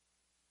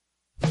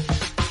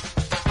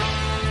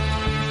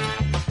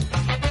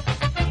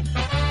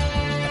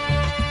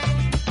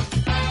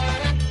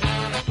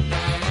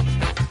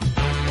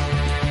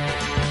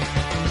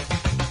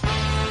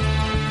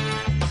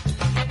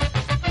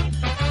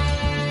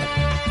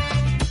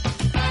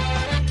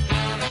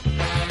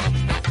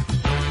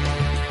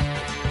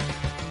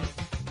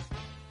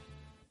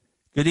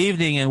Good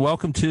evening and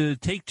welcome to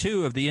Take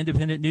Two of the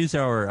Independent News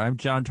Hour. I'm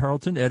John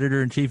Tarleton,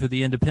 editor-in-chief of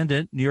the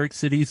Independent, New York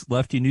City's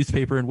lefty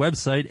newspaper and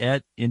website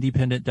at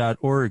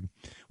independent.org.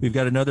 We've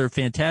got another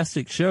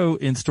fantastic show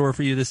in store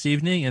for you this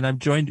evening, and I'm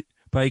joined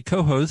by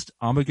co-host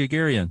Amba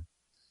Gagarian.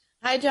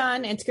 Hi,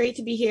 John. It's great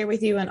to be here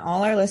with you and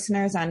all our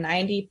listeners on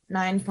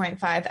 99.5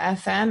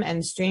 FM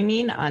and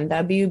streaming on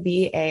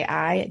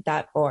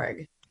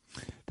WBAI.org.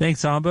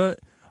 Thanks, Amba.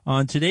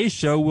 On today's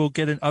show, we'll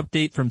get an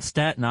update from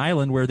Staten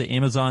Island, where the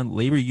Amazon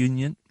Labor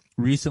Union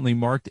recently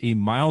marked a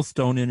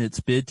milestone in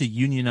its bid to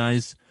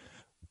unionize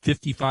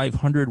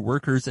 5,500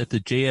 workers at the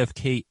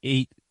JFK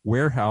 8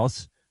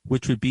 warehouse,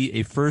 which would be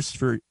a first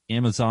for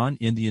Amazon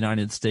in the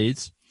United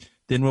States.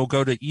 Then we'll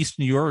go to East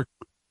New York,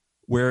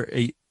 where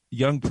a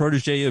young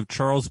protege of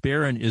Charles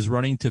Barron is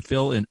running to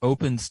fill an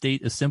open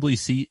state assembly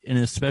seat in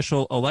a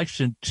special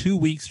election 2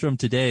 weeks from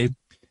today.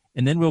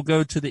 And then we'll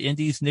go to the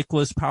Indy's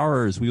Nicholas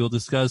Powers. We will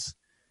discuss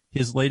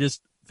his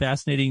latest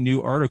fascinating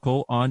new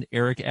article on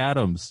Eric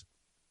Adams.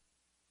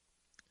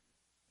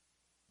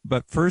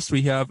 But first,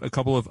 we have a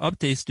couple of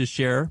updates to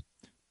share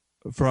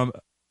from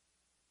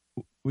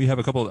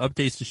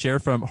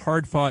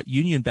hard-fought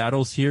union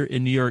battles here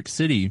in New York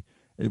City.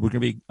 We're going to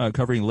be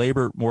covering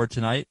labor more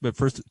tonight, but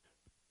first,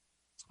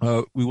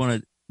 we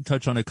want to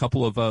touch on a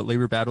couple of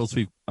labor battles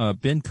we've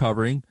been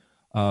covering.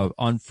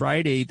 On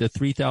Friday, the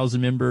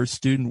 3,000-member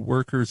Student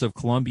Workers of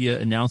Columbia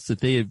announced that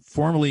they had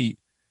formally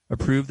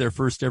approved their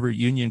first ever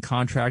union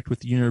contract with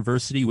the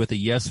university with a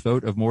yes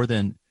vote of more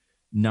than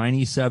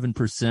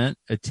 97%.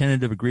 A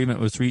tentative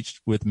agreement was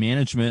reached with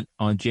management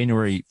on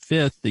January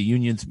 5th. The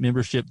union's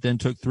membership then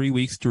took 3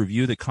 weeks to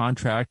review the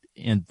contract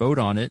and vote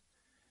on it.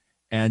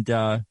 And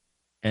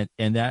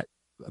that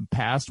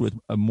passed with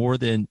a more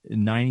than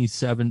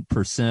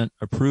 97%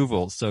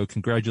 approval. So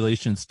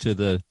congratulations to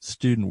the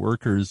student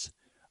workers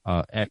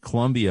at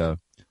Columbia.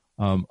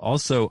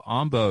 Also,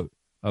 Amba,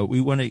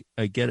 we want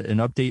to get an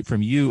update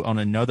from you on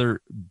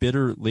another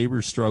bitter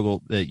labor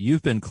struggle that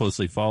you've been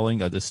closely following.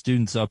 The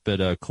students up at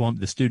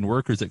the student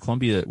workers at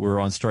Columbia were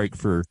on strike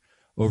for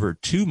over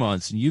 2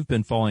 months, and you've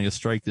been following a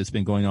strike that's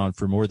been going on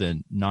for more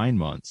than 9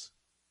 months.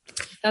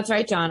 That's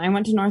right, John. I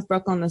went to North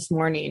Brooklyn this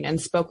morning and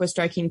spoke with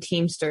striking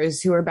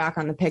Teamsters who were back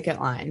on the picket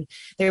line.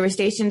 They were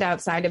stationed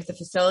outside of the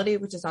facility,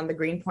 which is on the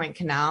Greenpoint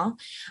Canal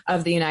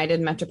of the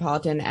United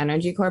Metropolitan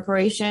Energy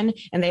Corporation,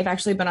 and they've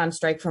actually been on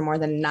strike for more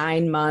than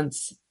 9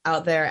 months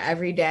out there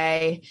every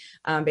day,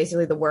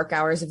 basically the work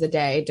hours of the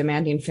day,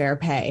 demanding fair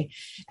pay.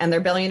 And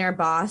their billionaire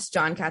boss,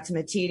 John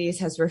Catsimatidis,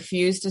 has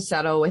refused to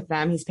settle with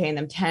them. He's paying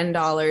them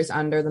 $10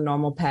 under the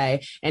normal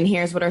pay. And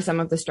here's what are some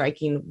of the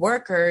striking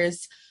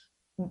workers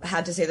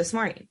had to say this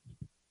morning.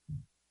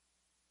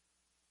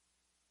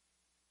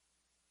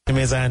 My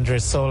name is Andre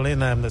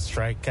Solin. I'm the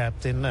strike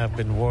captain. I've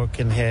been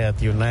working here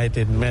at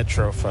United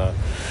Metro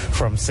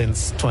from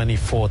since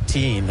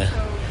 2014.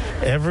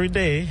 Every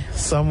day,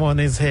 someone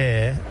is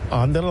here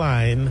on the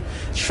line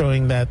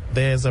showing that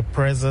there's a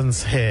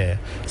presence here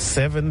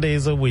 7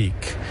 days a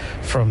week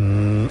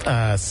from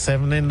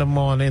 7 in the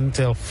morning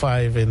till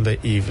 5 in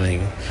the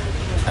evening.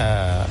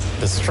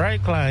 The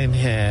strike line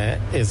here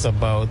is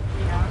about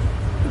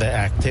the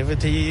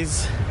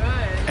activities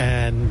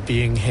and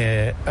being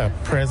here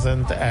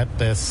present at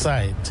the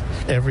site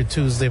every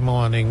Tuesday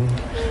morning,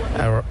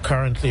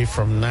 currently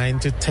from 9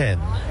 to 10.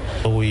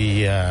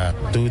 We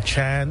do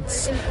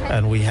chants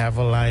and we have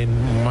a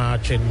line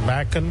marching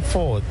back and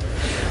forth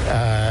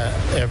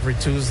every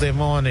Tuesday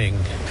morning.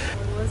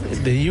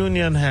 The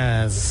union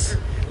has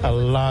a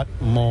lot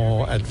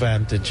more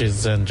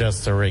advantages than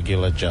just a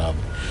regular job.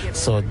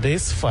 So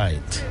this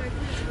fight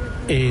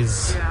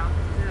is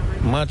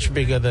much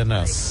bigger than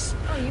us.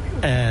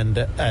 And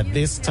at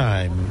this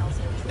time,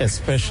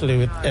 especially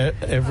with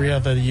every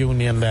other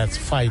union that's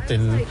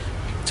fighting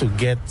to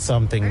get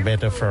something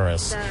better for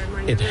us,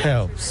 it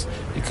helps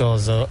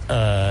because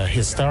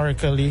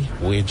historically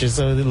wages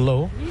are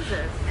low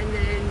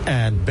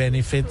and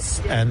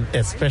benefits, and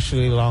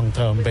especially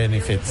long-term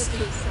benefits,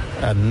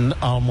 are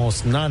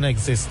almost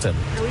non-existent.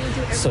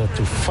 So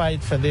to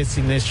fight for this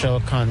initial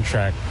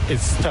contract,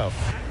 it's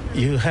tough.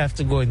 You have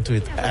to go into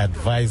it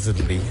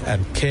advisedly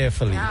and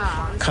carefully,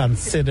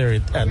 consider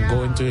it and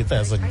go into it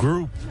as a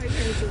group.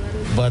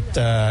 But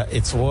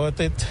it's worth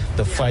it.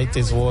 The fight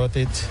is worth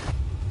it.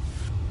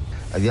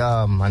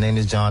 Yeah, my name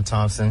is John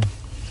Thompson.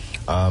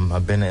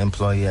 I've been an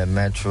employee at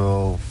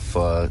Metro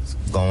for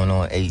going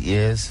on 8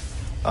 years.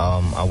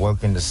 I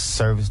work in the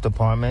service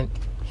department.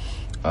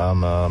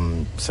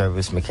 I'm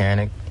service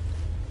mechanic.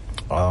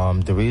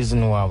 The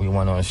reason why we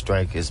went on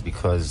strike is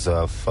because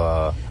of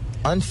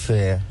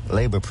unfair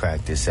labor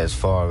practice as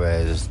far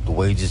as the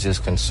wages is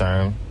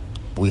concerned.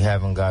 We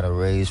haven't got a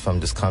raise from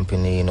this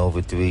company in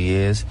over 3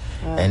 years,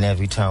 and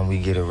every time we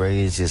get a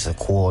raise, it's a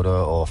quarter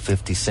or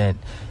 50 cents,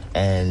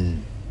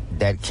 and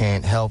that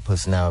can't help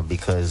us now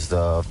because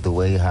of the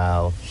way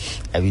how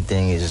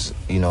everything is,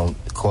 the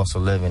cost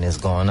of living is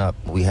going up.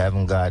 We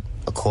haven't got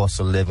a cost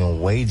of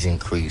living wage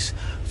increase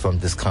from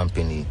this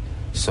company.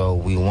 So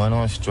we went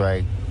on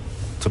strike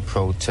to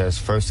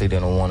protest. First, they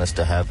didn't want us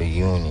to have a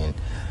union.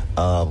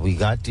 We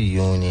got the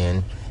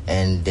union,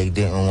 and they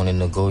didn't want to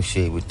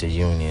negotiate with the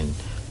union.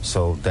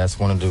 So that's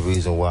one of the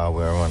reasons why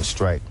we're on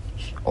strike.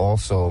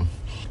 Also,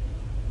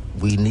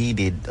 we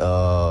needed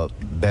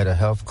better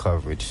health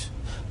coverage.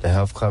 The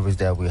health coverage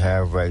that we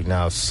have right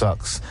now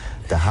sucks.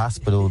 The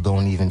hospital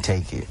don't even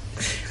take it.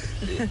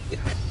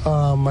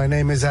 My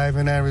name is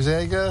Ivan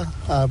Arizega.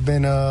 I've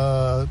been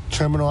a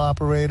terminal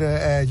operator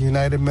at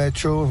United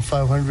Metro on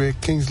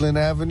 500 Kingsland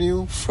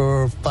Avenue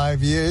for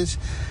 5 years,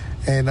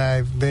 and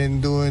I've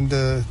been doing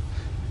the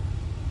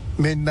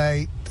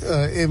midnight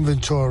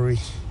inventory,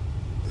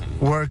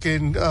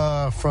 working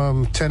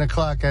from 10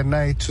 o'clock at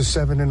night to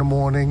 7 in the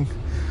morning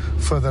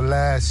for the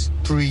last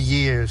 3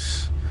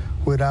 years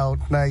without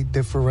night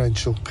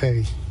differential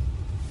pay.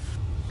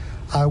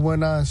 I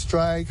went on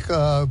strike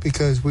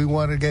because we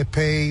want to get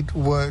paid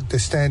what the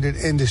standard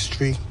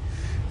industry,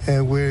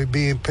 and we're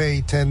being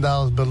paid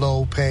 $10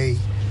 below pay.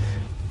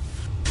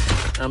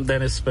 I'm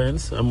Dennis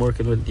Spence. I'm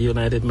working with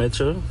United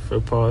Metro for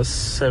the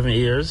past 7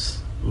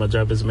 years. My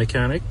job is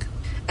mechanic.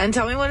 And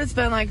tell me what it's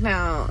been like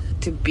now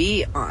to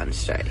be on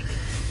strike.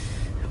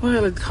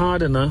 Well, it's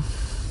hard enough.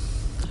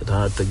 It's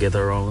hard to get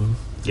around,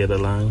 get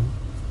along.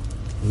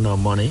 No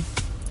money.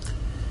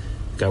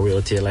 Got we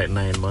out here like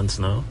 9 months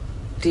now.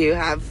 Do you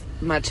have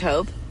much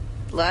hope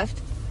left?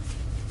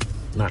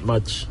 Not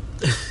much.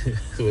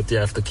 But you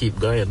have to keep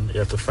going. You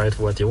have to fight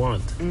for what you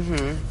want.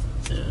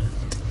 Mm-hmm. Yeah.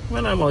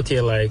 When I'm out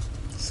here like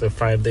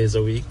 5 days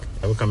a week,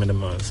 I will come in the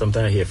morning.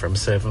 Sometimes here from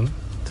 7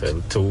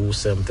 till 2,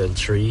 7 till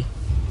 3.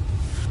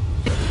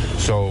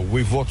 So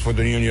we voted for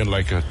the union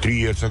like 3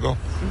 years ago,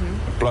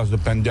 plus the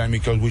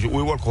pandemic.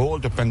 We work all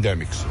the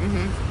pandemics.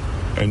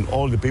 And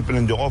all the people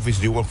in the office,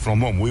 they work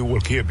from home. We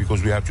work here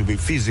because we have to be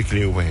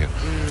physically over here.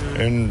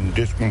 And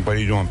this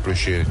company don't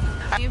appreciate it.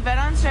 You've been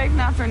on strike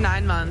now for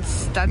 9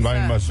 months. That's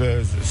 9 months,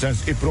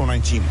 since April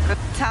 19.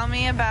 Tell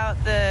me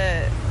about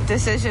the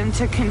decision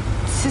to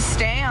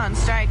stay on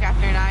strike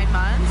after 9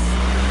 months.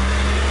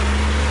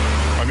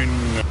 I mean,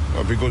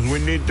 because we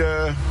need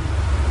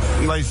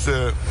nice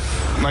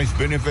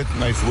benefit,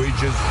 nice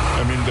wages.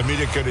 I mean, the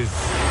Medicare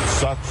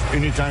sucks.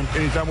 Anytime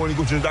when you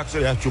go to the doctor,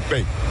 you have to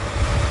pay.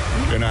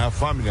 And I have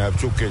family, I have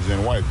 2 kids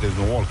and a wife. There's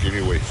no work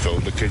anyway, so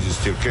the kids is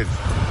still kids.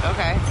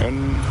 Okay.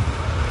 And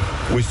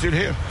we're still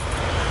here.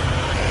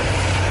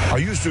 I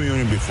used to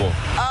union before.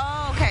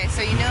 Oh, okay,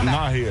 so you know that.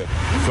 Not here.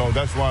 So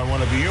that's why I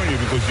want to be union,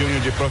 because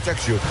union, they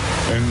protect you.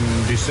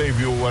 And they save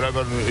you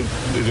whatever.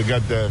 They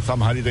got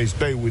some holidays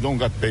pay. We don't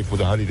got paid for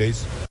the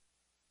holidays.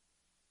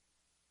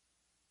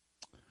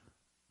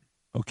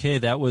 Okay,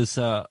 that was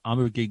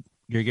Amba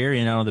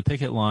Guerguerian out on the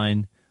picket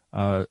line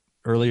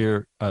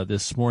earlier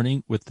this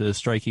morning with the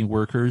striking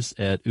workers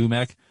at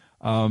UMEC.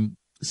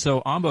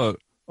 So, Amba,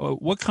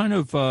 what kind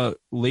of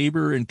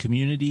labor and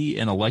community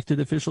and elected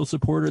official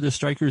support are the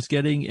strikers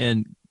getting?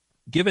 And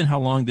given how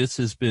long this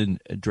has been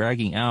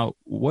dragging out,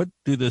 what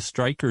do the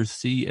strikers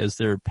see as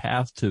their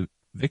path to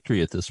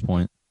victory at this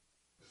point?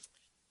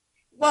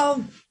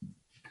 Well,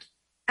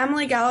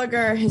 Emily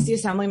Gallagher is the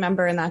assembly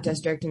member in that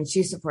district, and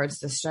she supports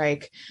the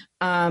strike.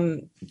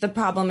 The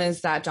problem is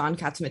that John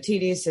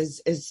Catsimatidis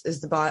is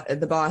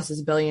the boss,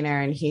 is a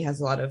billionaire, and he has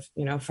a lot of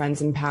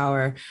friends in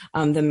power.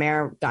 The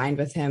mayor dined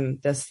with him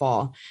this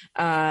fall.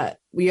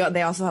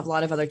 They also have a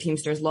lot of other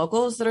Teamsters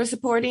locals that are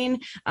supporting,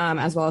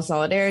 as well as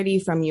Solidarity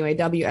from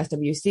UAW,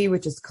 SWC,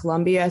 which is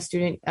Columbia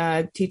Student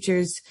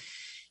Teachers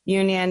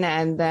Union,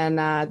 and then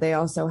they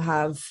also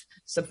have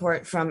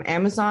support from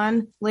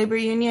Amazon Labor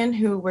Union,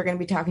 who we're going to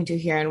be talking to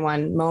here in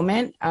one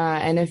moment.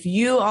 And if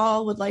you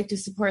all would like to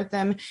support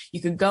them, you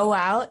could go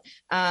out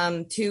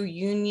to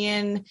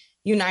United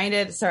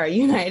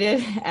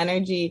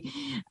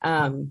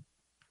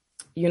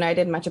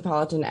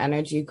Metropolitan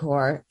Energy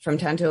Corps from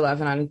 10 to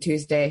 11 on a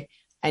Tuesday.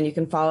 And you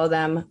can follow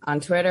them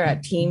on Twitter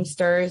at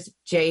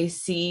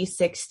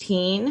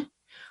TeamstersJC16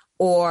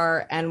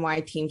 or NY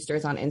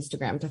Teamsters on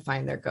Instagram to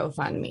find their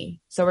GoFundMe.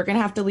 So we're going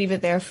to have to leave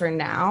it there for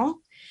now.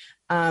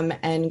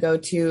 And go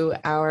to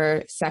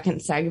our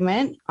second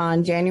segment.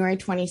 On January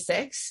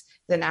 26th,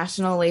 the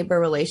National Labor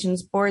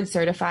Relations Board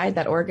certified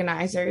that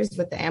organizers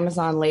with the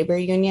Amazon Labor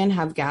Union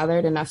have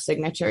gathered enough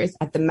signatures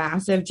at the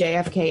massive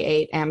JFK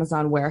 8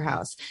 Amazon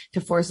warehouse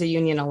to force a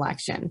union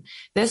election.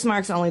 This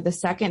marks only the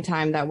second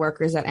time that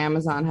workers at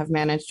Amazon have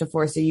managed to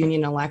force a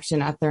union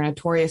election at their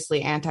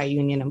notoriously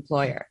anti-union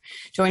employer.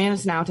 Joining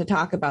us now to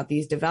talk about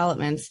these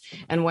developments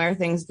and where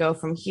things go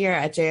from here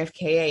at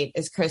JFK 8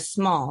 is Chris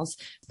Smalls,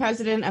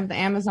 president of the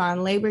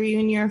Amazon Labor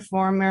Union,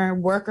 former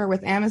worker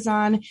with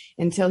Amazon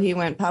until he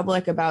went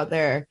public about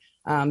their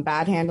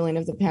bad handling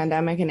of the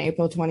pandemic in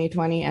April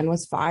 2020 and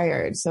was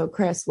fired. So,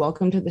 Chris,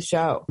 welcome to the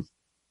show.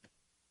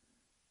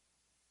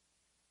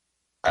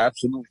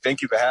 Absolutely.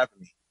 Thank you for having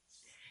me.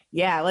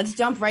 Yeah, let's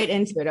jump right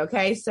into it,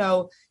 okay?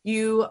 So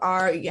you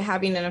are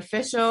having an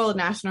official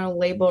National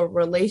Labor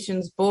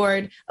Relations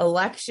Board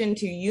election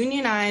to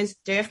unionize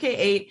JFK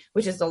 8,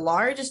 which is the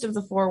largest of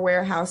the 4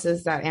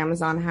 warehouses that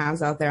Amazon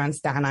has out there on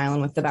Staten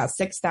Island with about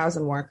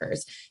 6,000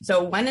 workers.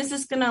 So when is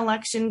this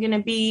election going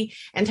to be?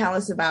 And tell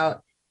us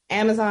about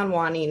Amazon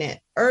wanting it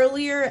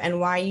earlier and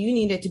why you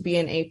need it to be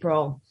in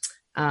April,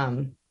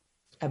 and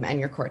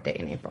your court date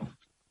in April.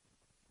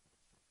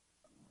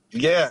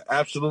 Yeah,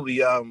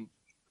 absolutely.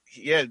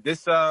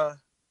 This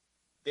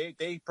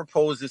they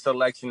proposed this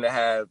election to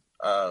have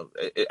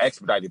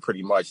expedited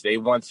pretty much. They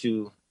want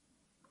to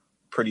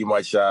pretty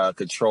much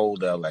control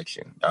the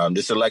election.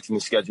 This election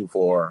is scheduled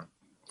for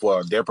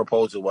their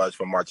proposal was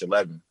for March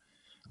 11th.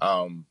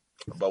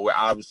 But we're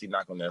obviously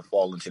not going to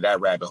fall into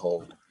that rabbit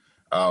hole.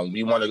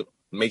 We want to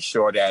make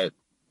sure that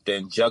the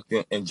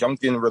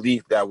injunctive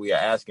relief that we are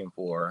asking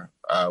for,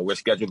 we're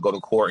scheduled to go to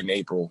court in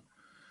April.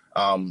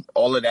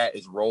 All of that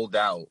is rolled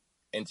out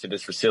into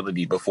this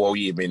facility before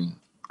we even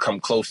come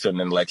close to an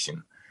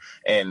election.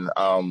 And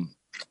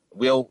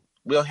we'll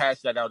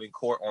hash that out in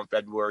court on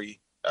February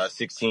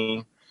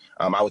 16.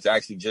 I was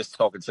actually just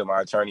talking to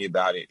my attorney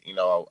about it,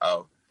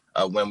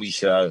 when we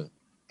should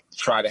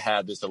try to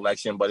have this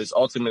election, but it's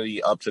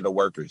ultimately up to the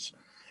workers.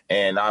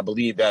 And I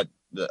believe that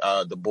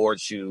the board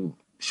should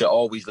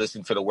always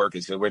listen to the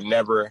workers, because we're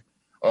never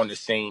on the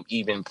same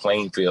even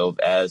playing field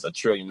as $1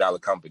 trillion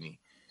company.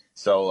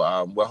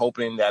 So we're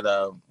hoping that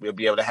we'll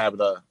be able to have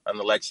an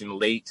election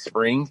late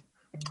spring,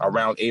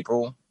 around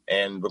April,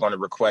 and we're going to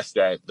request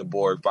that the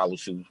board follow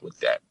suit with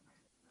that.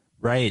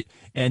 Right.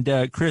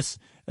 And Chris,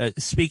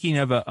 speaking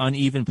of an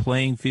uneven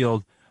playing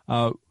field,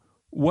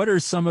 what are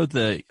some of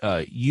the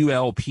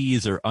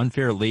ULPs or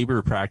unfair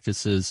labor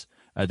practices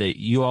that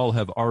you all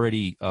have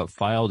already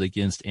filed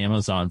against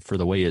Amazon for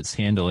the way it's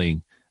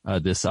handling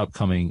this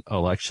upcoming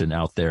election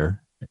out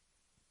there?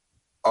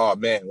 Oh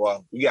man,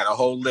 well, we got a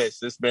whole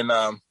list. It's been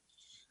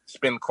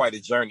quite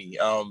a journey.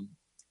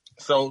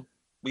 So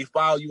we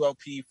filed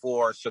ULP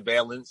for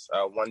surveillance.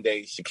 One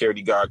day,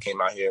 security guard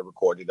came out here and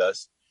recorded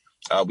us.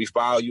 We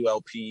filed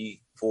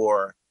ULP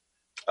for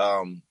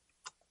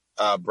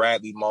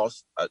Bradley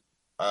Moss.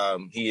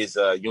 He is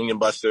a union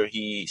buster.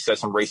 He said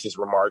some racist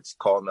remarks,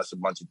 calling us a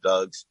bunch of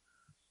thugs.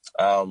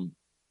 And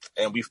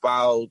we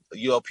filed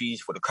ULPs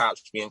for the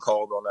cops being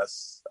called on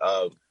us.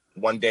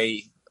 One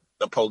day,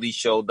 the police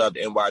showed up,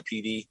 the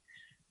NYPD.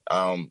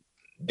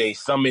 They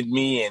summoned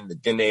me, and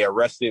then they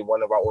arrested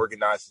one of our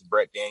organizers,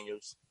 Brett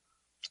Daniels.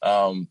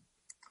 We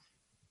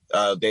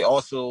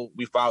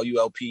filed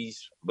ULPs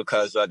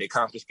because they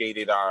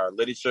confiscated our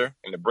literature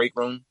in the break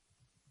room.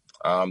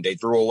 They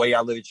threw away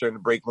our literature in the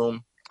break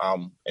room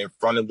in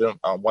front of them.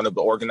 One of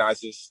the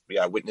organizers, we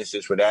got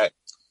witnesses for that.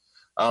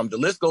 The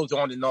list goes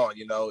on and on.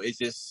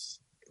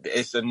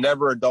 It's a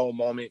never a dull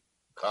moment.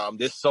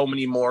 There's so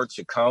many more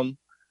to come.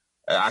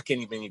 I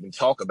can't even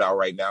talk about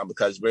right now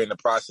because we're in the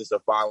process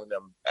of filing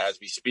them as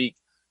we speak.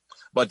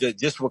 But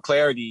just for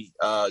clarity,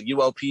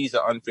 ULPs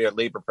are unfair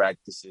labor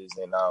practices,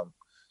 and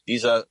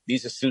these are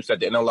suits that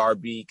the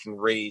NLRB can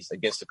raise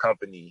against the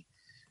company,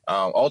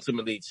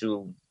 ultimately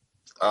to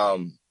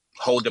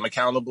hold them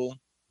accountable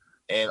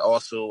and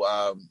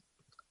also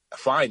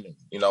fine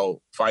them,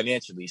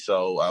 financially.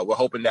 So we're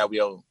hoping that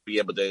we'll be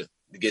able to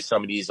get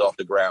some of these off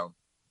the ground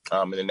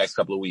in the next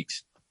couple of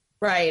weeks.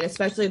 Right,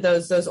 especially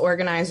those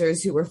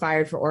organizers who were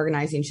fired for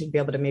organizing should be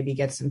able to maybe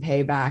get some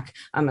payback,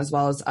 as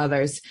well as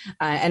others.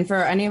 And for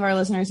any of our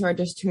listeners who are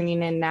just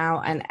tuning in now,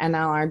 an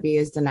NLRB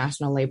is the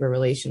National Labor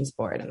Relations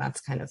Board, and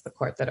that's kind of the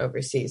court that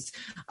oversees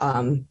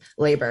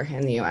labor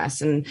in the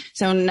U.S. And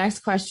so next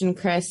question,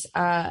 Chris,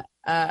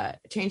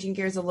 changing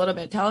gears a little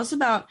bit, tell us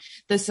about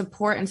the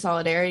support and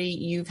solidarity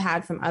you've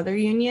had from other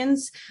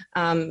unions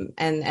and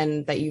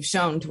that you've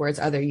shown towards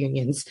other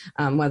unions,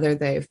 whether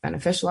they've been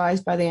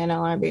officialized by the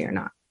NLRB or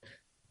not.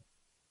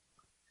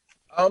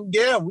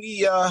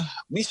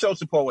 We show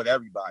support with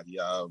everybody.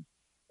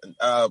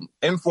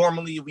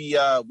 Informally, we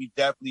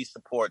definitely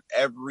support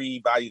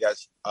everybody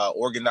that's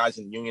organized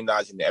and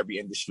unionized in every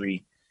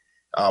industry,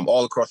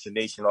 all across the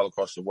nation, all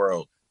across the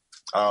world.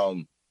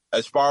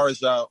 As far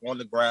as on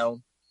the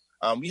ground,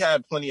 we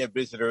had plenty of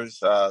visitors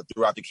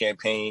throughout the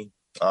campaign.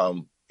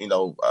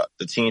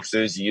 The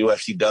Teamsters, the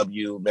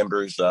UFCW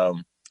members,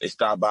 they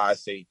stop by,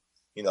 say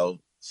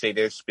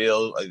their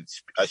spiel,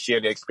 share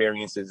their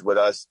experiences with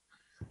us.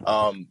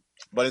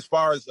 But as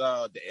far as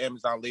the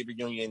Amazon Labor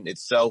Union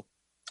itself,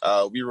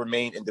 we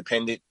remain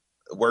independent,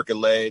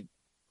 worker-led,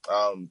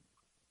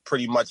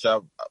 pretty much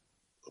a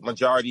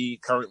majority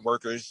current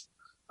workers.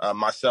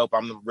 Myself,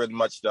 I'm really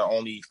much the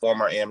only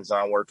former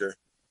Amazon worker,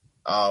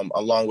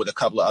 along with a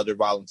couple of other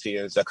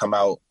volunteers that come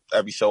out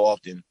every so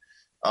often.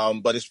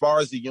 But as far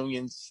as the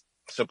union's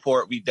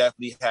support, we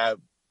definitely have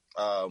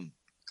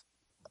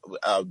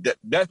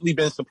definitely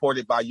been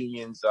supported by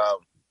unions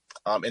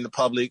in the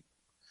public.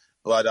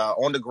 But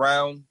on the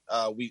ground,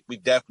 we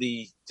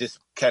definitely just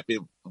kept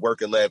it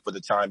worker-led for the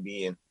time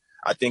being.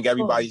 I think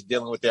everybody's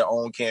dealing with their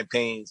own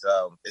campaigns.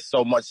 There's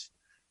so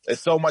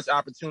much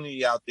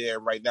opportunity out there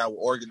right now with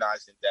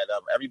organizing that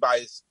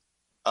everybody's,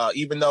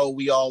 even though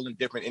we all in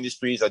different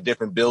industries or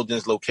different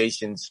buildings,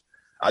 locations,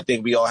 I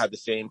think we all have the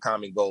same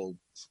common goal.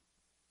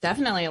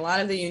 Definitely. A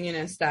lot of the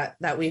unionists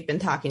that we've been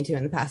talking to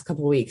in the past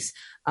couple of weeks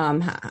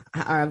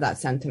are of that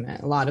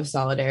sentiment, a lot of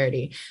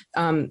solidarity.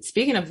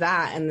 Speaking of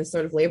that and the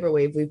sort of labor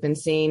wave we've been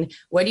seeing,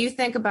 what do you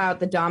think about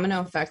the domino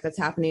effect that's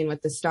happening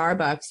with the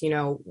Starbucks,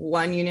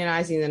 one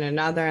unionizing, then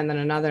another, and then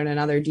another and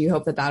another? Do you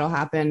hope that that'll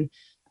happen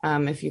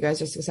if you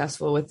guys are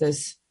successful with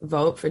this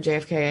vote for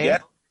JFKA? Yeah,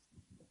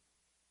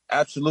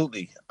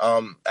 absolutely.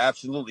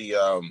 Absolutely.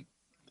 I'm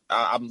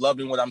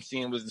loving what I'm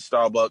seeing with the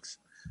Starbucks.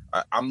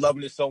 I'm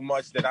loving it so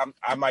much that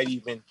I might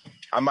even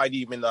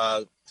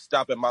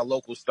stop at my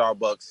local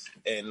Starbucks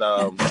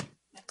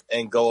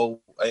and go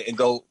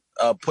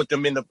put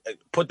them in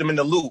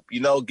the loop,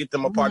 get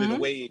them a part of the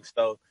wave.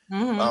 So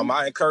I'm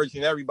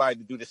encouraging everybody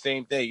to do the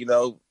same thing.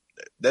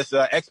 Let's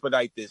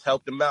expedite this,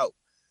 help them out,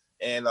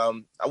 and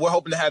we're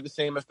hoping to have the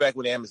same effect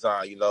with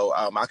Amazon.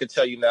 I can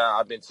tell you now,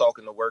 I've been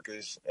talking to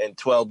workers in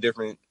 12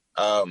 different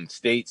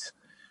states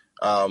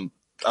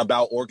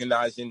about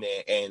organizing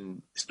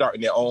and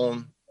starting their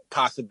own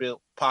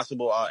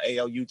possible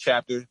ALU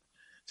chapter.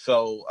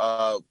 So,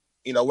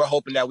 we're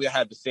hoping that we'll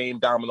have the same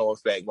domino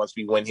effect once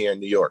we win here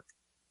in New York.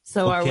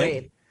 So are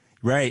we.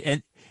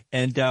 Right.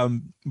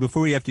 And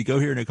before we have to go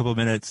here in a couple of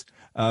minutes,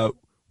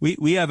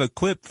 we have a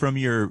clip from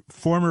your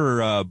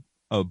former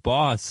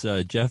boss,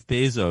 Jeff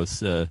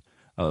Bezos, a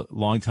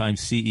longtime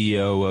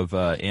CEO of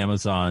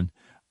Amazon,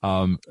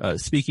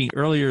 speaking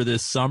earlier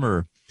this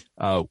summer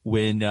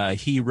when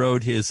he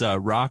rode his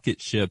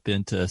rocket ship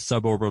into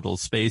suborbital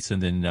space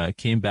and then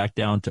came back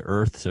down to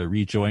Earth to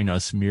rejoin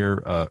us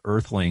mere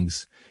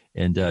Earthlings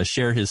and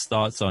share his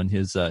thoughts on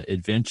his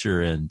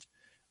adventure. And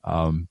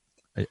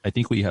I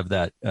think we have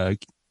that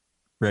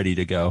ready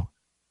to go.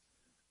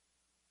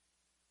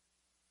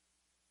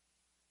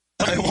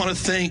 I want to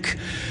thank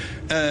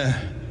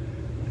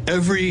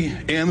every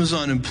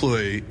Amazon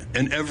employee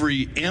and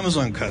every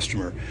Amazon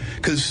customer,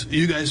 because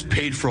you guys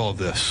paid for all of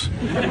this.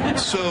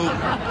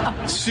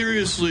 So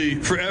seriously,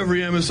 for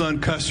every Amazon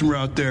customer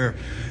out there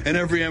and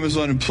every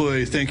Amazon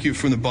employee, thank you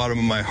from the bottom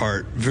of my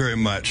heart very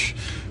much.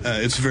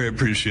 It's very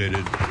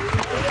appreciated.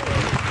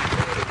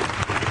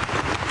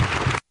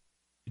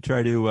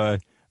 Try to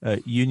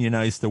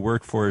unionize the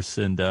workforce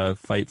and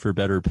fight for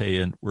better pay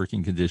and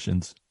working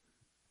conditions.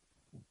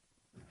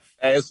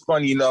 And it's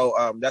funny,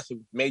 that's a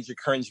major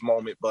cringe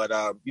moment. But,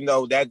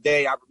 that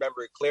day, I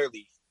remember it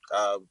clearly.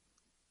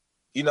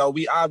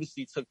 We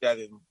obviously took that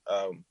in,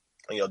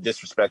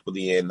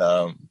 disrespectfully. And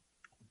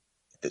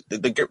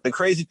the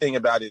crazy thing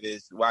about it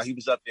is while he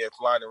was up there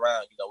flying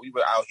around, we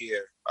were out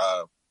here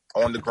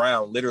on the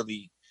ground,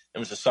 literally. It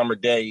was a summer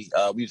day.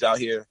 We was out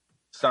here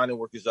signing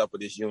workers up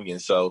with this union.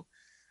 So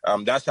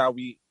that's how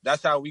we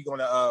going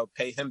to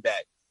pay him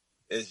back.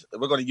 Is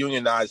we're going to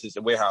unionize his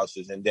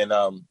warehouses, and then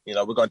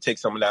we're going to take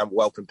some of that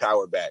wealth and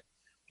power back,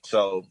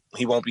 so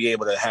he won't be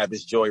able to have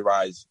his joy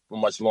rides for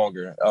much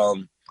longer.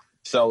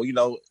 So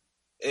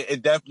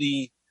it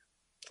definitely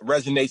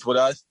resonates with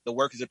us. The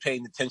workers are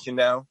paying attention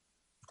now,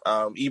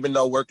 even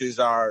though workers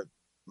are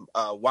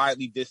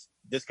widely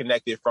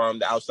disconnected from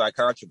the outside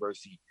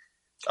controversy.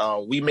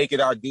 We make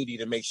it our duty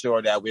to make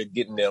sure that we're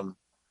getting them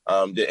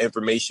the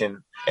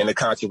information and the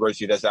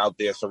controversy that's out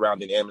there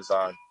surrounding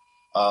Amazon.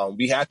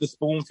 We have to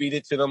spoon feed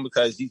it to them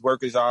because these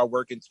workers are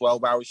working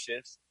 12-hour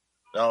shifts.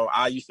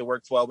 I used to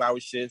work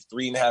 12-hour shifts,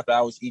 3.5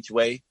 hours each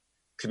way,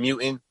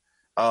 commuting.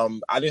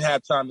 I didn't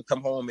have time to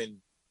come home and,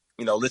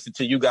 listen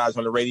to you guys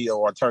on the radio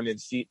or turn on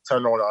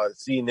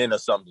CNN or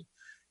something.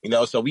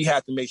 So we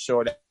have to make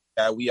sure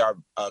that we are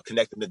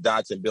connecting the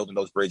dots and building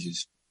those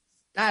bridges.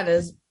 That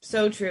is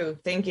so true.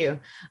 Thank you.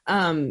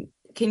 Can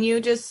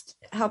you just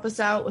help us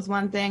out with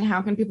one thing?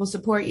 How can people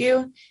support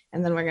you?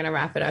 And then we're going to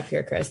wrap it up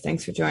here, Chris.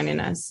 Thanks for joining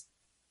us.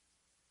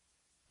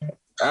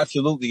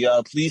 Absolutely.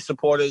 Please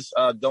support us.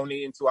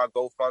 Donate into our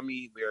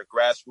GoFundMe. We're a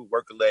grassroots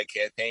worker-led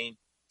campaign.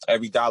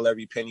 Every dollar,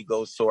 every penny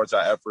goes towards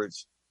our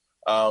efforts.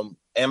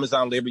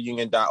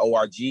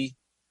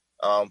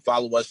 AmazonLaborUnion.org.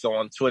 Follow us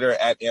on Twitter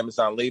at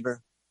Amazon Labor.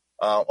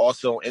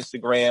 Also on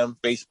Instagram,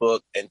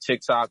 Facebook, and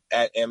TikTok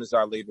at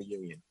Amazon Labor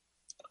Union.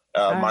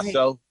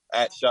 Myself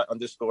at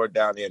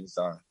 @shut_down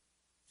Amazon.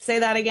 Say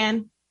that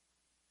again.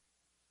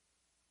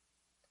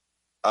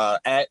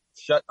 At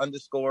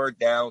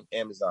 @shut_down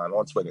Amazon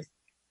on Twitter.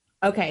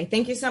 Okay.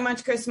 Thank you so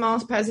much, Chris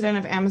Smalls, president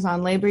of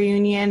Amazon Labor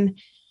Union,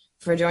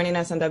 for joining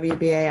us on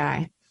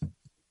WBAI.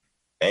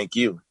 Thank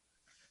you.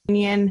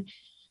 Union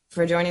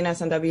for joining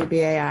us on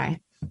WBAI.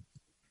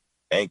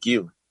 Thank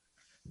you.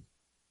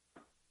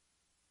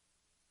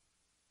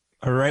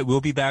 All right.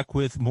 We'll be back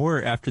with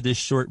more after this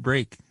short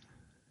break.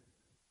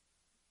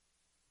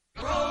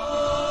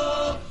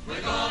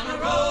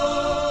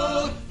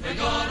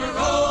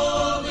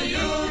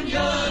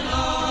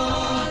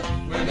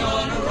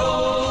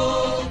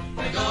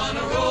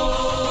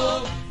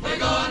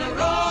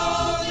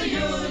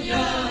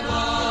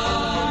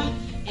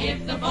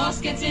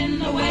 Gets in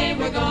the way,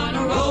 we're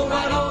gonna roll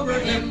right over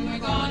him. We're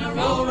gonna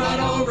roll right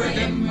over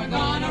him. We're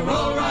gonna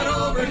roll right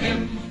over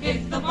him.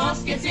 If the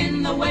boss gets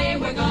in the way,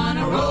 we're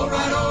gonna roll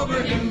right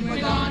over him. We're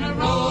gonna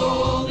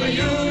roll the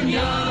union.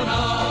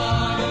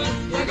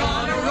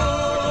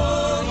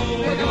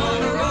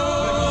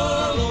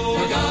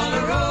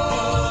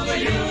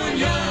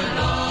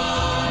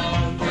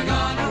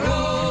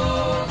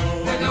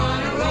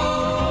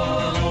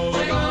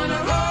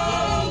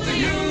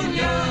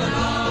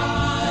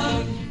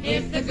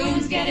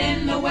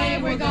 the way,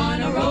 we're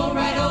gonna roll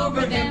right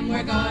over them.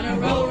 We're gonna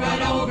roll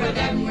right over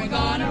them. We're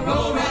gonna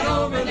roll right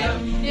over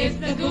them. If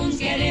the goons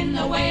get in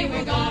the way,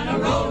 we're gonna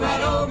roll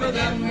right over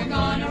them. We're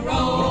gonna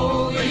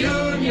roll the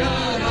union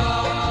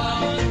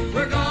on.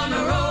 We're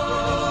gonna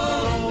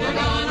roll. We're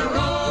gonna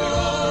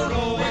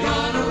roll. We're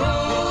gonna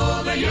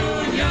roll the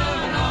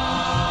union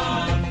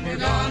on. We're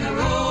gonna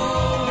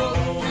roll.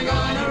 We're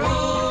gonna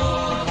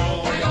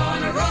roll. We're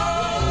gonna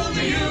roll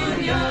the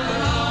union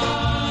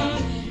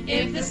on.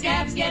 If the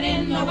scabs get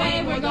in the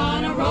way, we're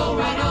gonna roll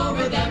right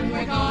over them.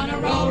 We're gonna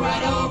roll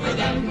right over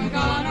them. We're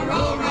gonna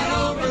roll right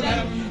over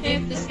them.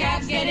 If the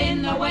scabs get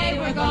in the way,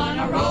 we're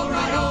gonna roll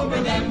right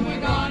over them.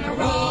 We're gonna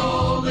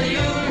roll the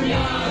union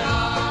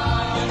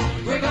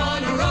on. We're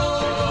gonna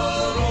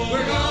roll.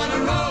 We're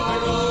gonna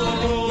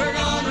roll. We're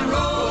gonna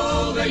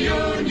roll the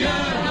union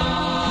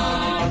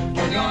on.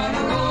 We're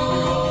gonna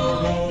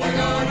roll. We're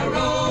gonna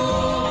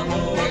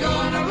roll. We're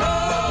gonna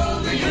roll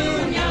the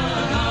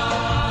union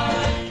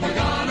on. We're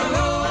gonna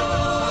roll.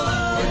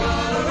 We're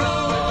gonna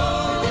roll.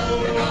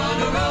 We're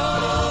gonna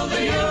roll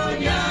the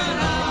union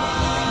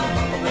on.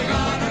 We're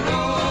gonna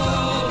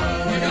roll.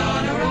 We're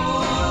gonna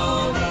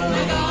roll.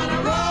 We're gonna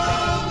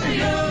roll the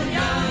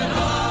union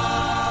on.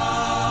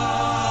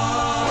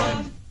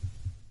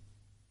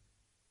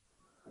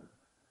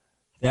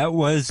 That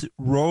was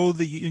Roll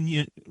the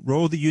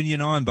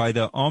Union On by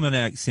the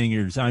Almanac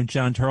Singers. I'm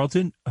John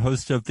Tarleton,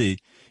 host of the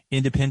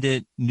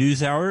Independent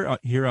News Hour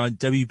here on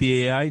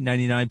WBAI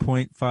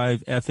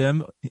 99.5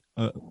 FM,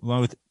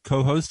 along with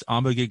co-host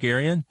Amba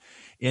Gagarian.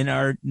 In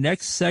our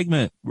next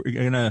segment, we're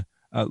going to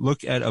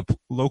look at a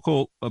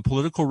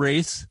political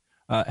race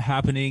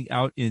happening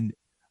out in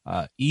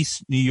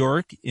East New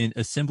York in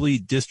Assembly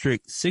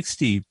District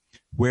 60,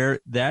 where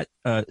that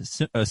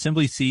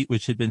assembly seat,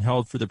 which had been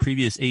held for the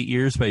previous 8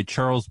 years by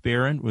Charles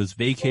Barron, was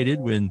vacated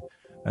when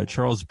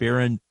Charles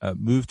Barron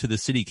moved to the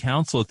city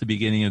council at the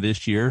beginning of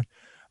this year.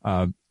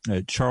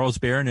 Charles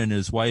Barron and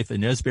his wife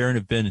Inez Barron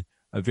have been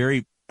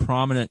very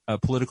prominent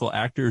political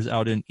actors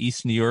out in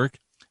East New York,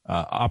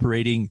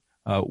 operating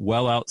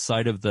well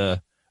outside of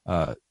the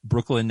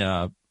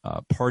Brooklyn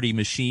party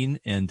machine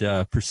and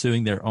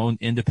pursuing their own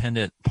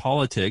independent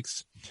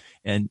politics.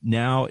 And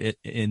now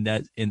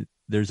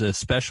there's a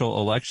special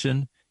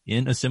election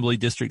in Assembly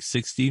District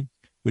 60,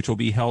 which will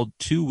be held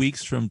 2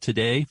 weeks from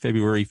today,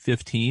 February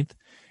 15th.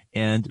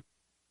 And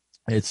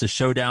it's a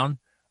showdown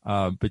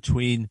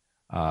between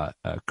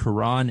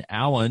Karan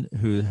Allen,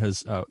 who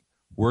has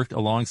worked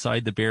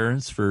alongside the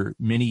Barrons for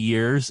many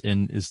years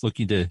and is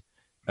looking to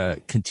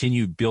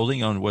continue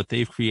building on what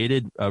they've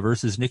created,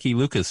 versus Nikki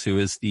Lucas, who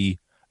is the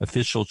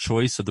official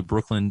choice of the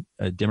Brooklyn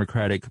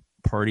Democratic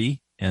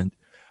Party. And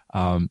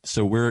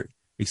so we're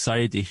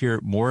excited to hear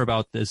more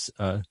about this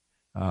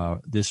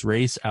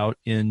race out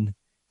in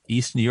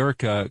East New York.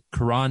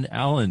 Karan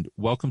Allen,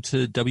 welcome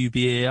to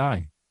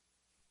WBAI.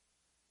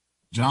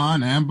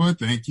 John, Amber,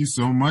 thank you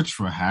so much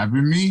for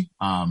having me.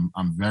 I'm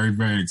very,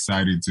 very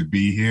excited to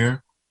be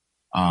here.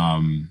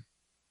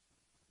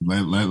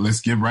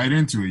 Let's get right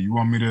into it. You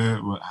want me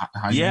to?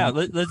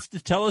 Let's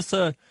tell us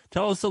a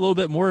little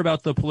bit more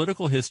about the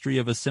political history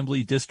of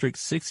Assembly District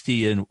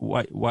 60 and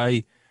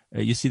why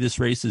you see this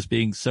race as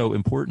being so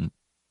important.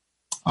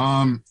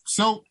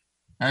 So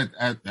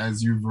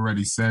as you've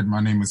already said, my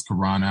name is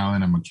Karan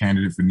Allen. I'm a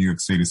candidate for New York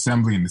State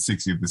Assembly in the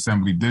 60th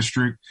Assembly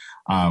District,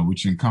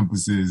 which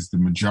encompasses the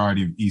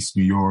majority of East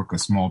New York, a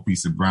small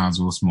piece of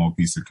Brownsville, a small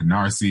piece of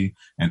Canarsie,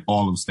 and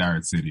all of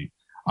Starrett City.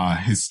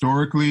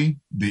 Historically,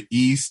 the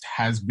East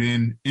has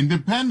been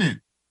independent.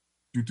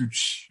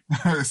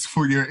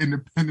 For your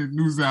independent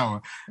news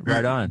hour.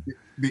 Right on.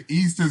 The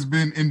East has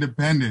been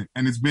independent,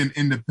 and it's been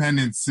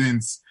independent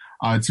since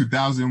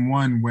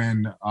 2001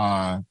 when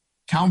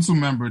council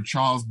member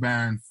Charles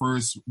Barron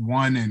first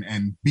won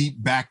and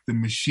beat back the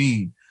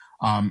machine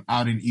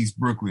out in East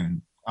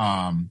Brooklyn.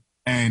 And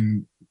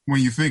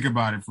when you think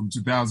about it, from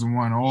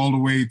 2001 all the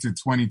way to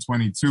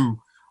 2022,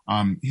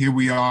 here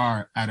we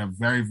are at a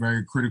very,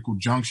 very critical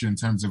juncture in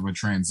terms of a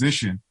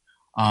transition.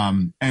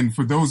 And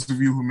for those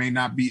of you who may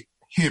not be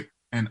hip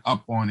and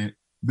up on it,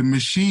 the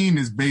machine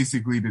is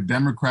basically the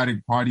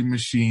Democratic Party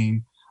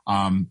machine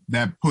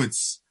that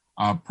puts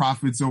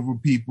profits over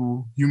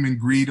people, human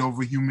greed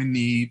over human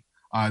need.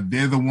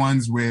 They're the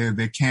ones where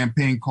their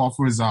campaign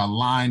coffers are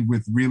aligned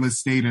with real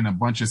estate and a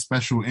bunch of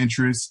special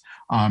interests,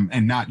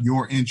 and not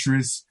your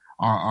interests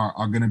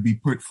are going to be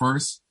put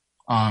first.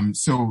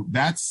 So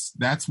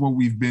that's what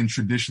we've been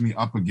traditionally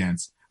up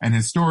against. And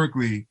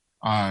historically,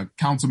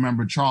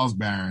 Councilmember Charles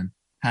Barron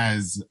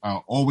has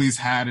always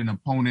had an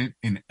opponent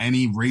in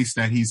any race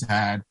that he's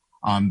had.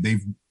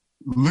 They've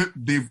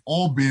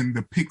all been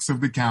the picks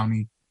of the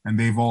county, and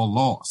they've all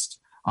lost.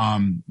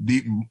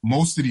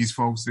 Most of these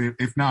folks,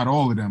 if not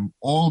all of them,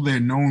 all they're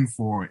known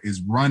for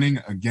is running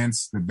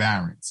against the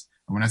Barrons.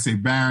 And when I say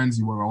Barrons,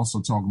 you were also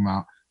talking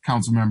about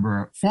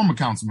former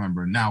council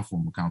member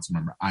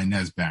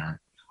Inez Barron,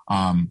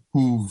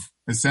 who've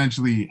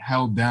essentially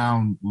held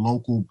down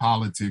local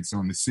politics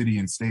on the city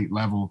and state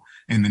level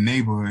in the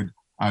neighborhood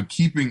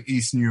keeping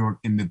East New York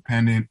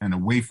independent and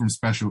away from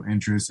special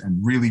interests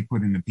and really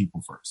putting the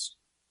people first.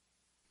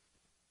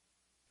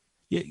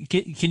 Yeah,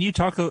 can you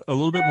talk a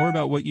little bit more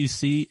about what you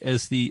see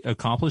as the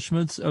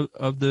accomplishments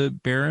of the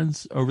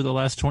Barons over the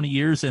last 20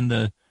 years and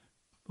the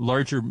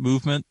larger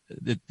movement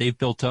that they've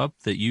built up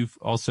that you've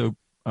also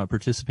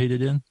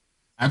participated in?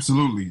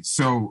 Absolutely.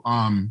 So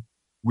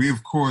we,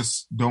 of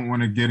course, don't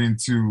want to get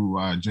into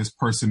just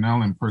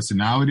personnel and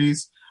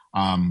personalities.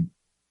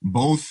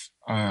 Both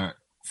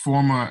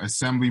former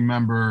Assembly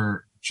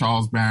member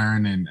Charles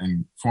Barron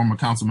and former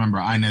council member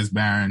Inez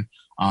Barron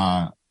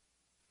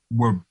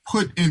were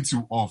put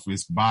into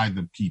office by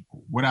the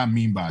people. What I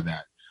mean by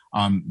that,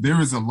 there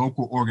is a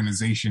local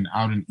organization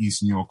out in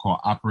East New York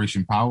called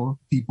Operation Power,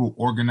 people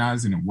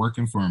organizing and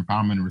working for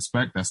empowerment and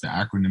respect. That's the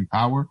acronym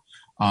POWER.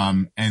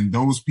 And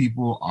those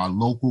people are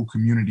local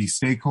community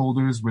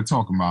stakeholders. We're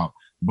talking about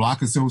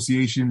block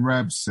association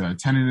reps,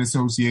 tenant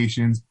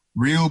associations,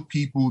 real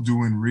people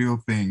doing real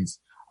things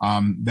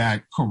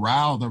that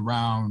corralled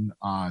around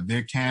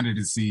their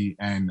candidacy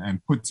and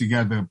put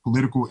together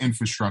political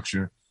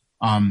infrastructure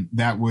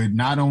that would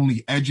not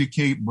only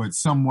educate, but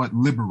somewhat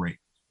liberate,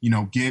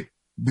 get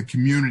the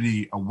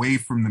community away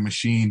from the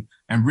machine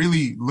and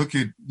really look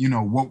at,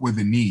 what were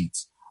the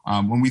needs.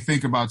 When we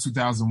think about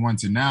 2001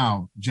 to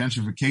now,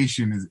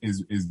 gentrification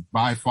is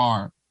by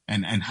far,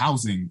 and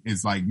housing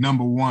is like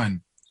number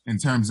one in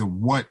terms of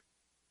what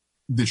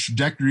the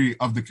trajectory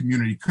of the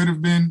community could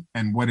have been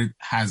and what it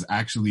has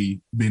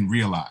actually been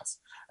realized.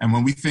 And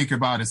when we think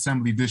about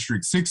Assembly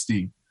District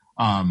 60,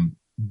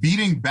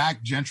 beating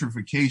back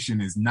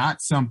gentrification is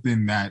not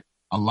something that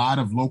a lot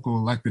of local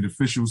elected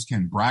officials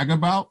can brag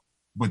about,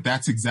 but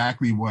that's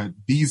exactly what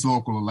these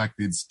local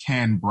electeds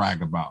can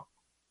brag about.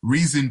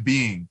 Reason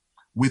being,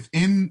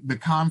 within the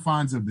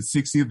confines of the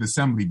 60th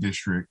Assembly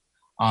District,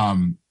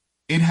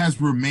 it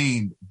has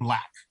remained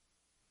Black.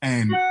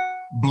 And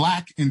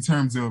Black in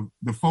terms of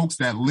the folks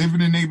that live in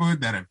the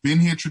neighborhood that have been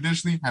here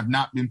traditionally have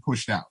not been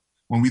pushed out.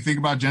 When we think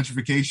about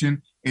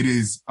gentrification, it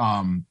is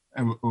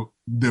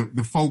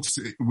the folks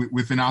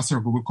within our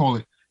circle, we call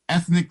it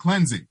ethnic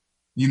cleansing.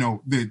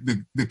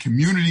 The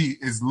community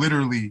is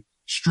literally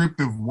stripped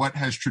of what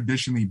has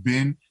traditionally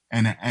been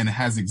and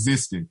has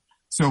existed.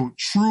 So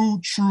true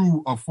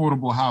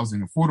affordable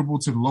housing, affordable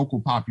to the local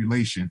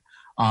population.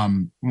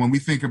 When we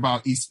think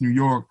about East New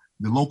York,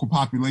 the local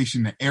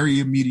population, the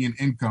area median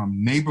income,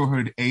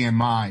 neighborhood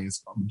AMI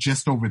is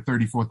just over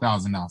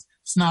 $34,000.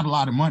 It's not a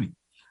lot of money.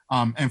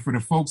 And for the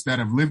folks that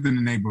have lived in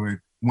the neighborhood,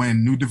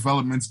 when new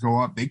developments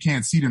go up, they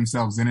can't see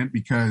themselves in it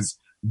because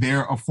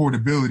their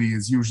affordability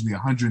is usually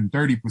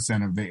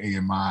 130% of the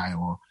AMI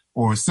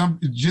or some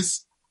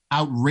just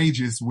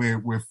outrageous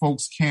where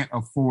folks can't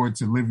afford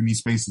to live in these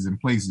spaces and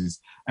places.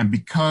 And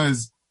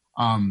because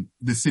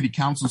the city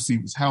council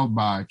seat was held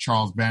by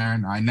Charles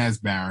Barron, Inez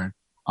Barron,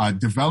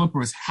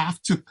 developers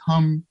have to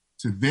come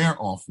to their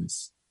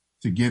office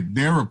to get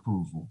their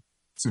approval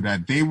so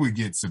that they would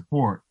get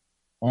support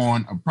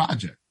on a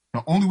project.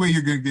 The only way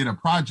you're going to get a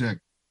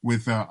project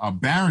with a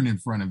Barron in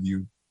front of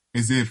you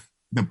is if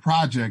the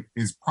project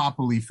is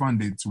properly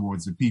funded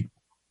towards the people.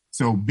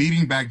 So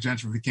beating back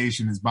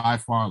gentrification is by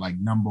far like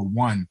number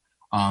one,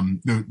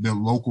 the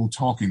local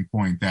talking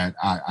point that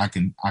I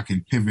can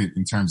pivot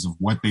in terms of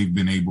what they've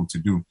been able to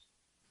do.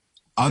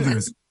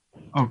 Others,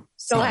 go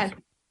ahead.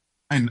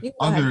 And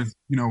others,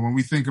 when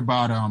we think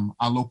about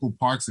our local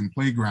parks and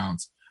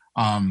playgrounds,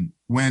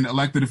 when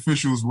elected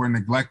officials were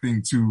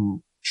neglecting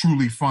to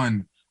truly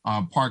fund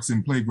parks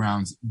and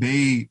playgrounds,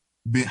 they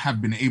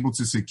have been able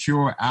to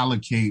secure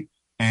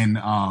and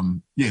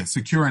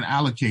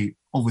allocate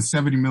over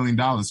 $70 million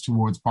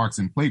towards parks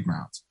and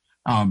playgrounds.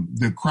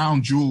 The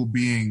crown jewel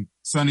being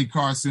Sonny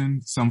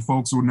Carson, some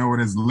folks will know it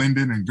as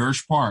Linden and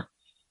Gersh Park.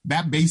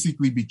 That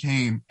basically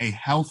became a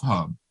health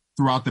hub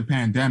throughout the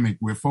pandemic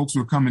where folks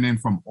were coming in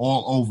from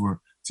all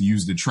over to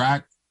use the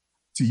track,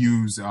 to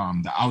use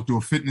the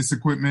outdoor fitness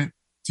equipment,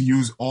 to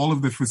use all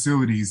of the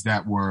facilities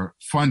that were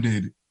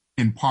funded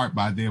in part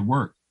by their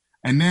work.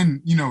 And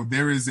then,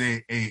 there is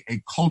a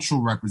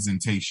cultural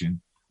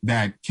representation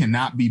that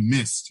cannot be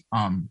missed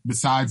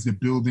besides the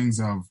buildings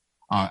of,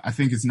 I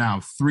think it's now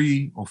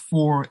 3 or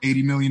 4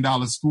 $80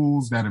 million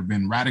schools that have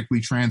been radically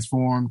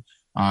transformed,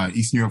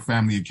 East New York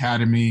Family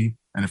Academy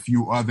and a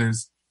few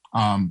others.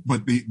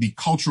 But the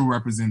cultural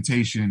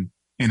representation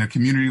in a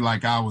community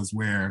like ours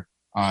where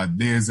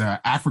there's an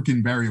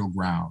African burial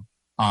ground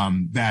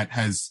that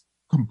has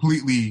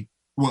completely,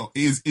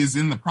 is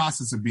in the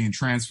process of being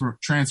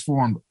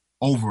transformed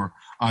over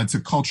to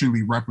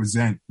culturally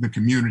represent the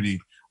community.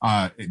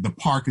 The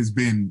park has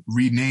been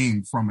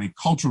renamed from a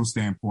cultural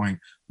standpoint,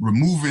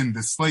 removing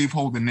the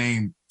slaveholder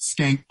name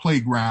Skank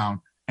Playground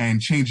and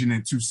changing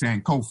it to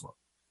Sankofa.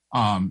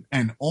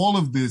 And all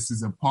of this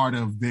is a part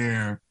of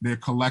their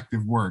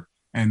collective work.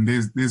 And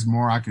there's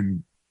more I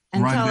can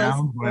run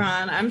down.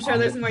 Ron, I'm sure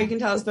there's more you can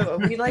tell us,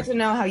 but we'd like to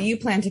know how you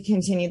plan to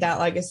continue that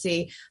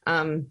legacy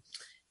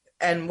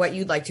and what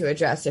you'd like to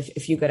address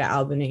if you go to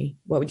Albany.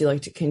 What would you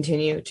like to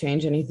continue,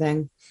 change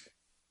anything?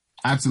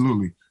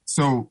 Absolutely.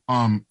 So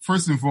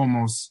first and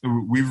foremost,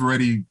 we've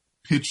already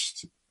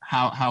pitched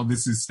how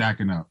this is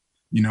stacking up.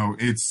 You know,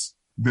 it's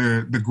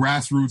the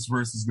grassroots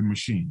versus the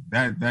machine.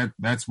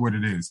 That's what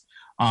it is.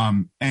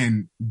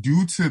 And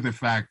due to the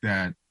fact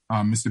that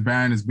Mr.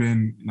 Barron has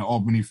been in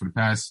Albany for the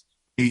past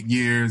 8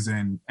 years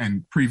and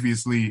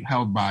previously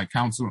held by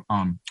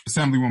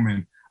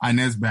Assemblywoman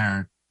Inez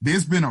Barron,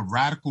 there's been a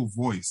radical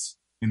voice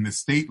in the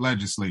state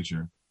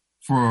legislature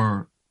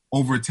for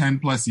over 10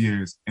 plus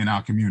years in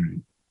our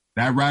community.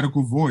 That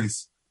radical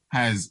voice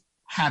has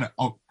had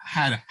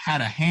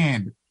a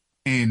hand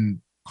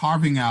in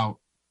carving out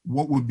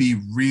what would be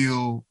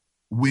real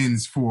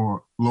wins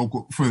for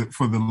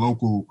the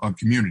local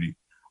community,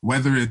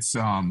 whether it's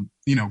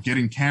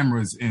getting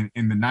cameras in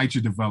the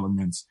NYCHA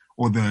developments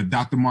or the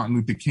Dr. Martin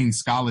Luther King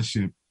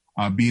Scholarship,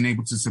 being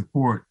able to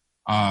support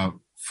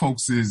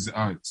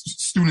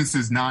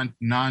students' non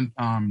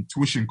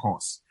tuition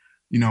costs.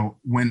 You know,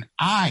 when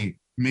I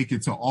make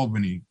it to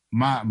Albany,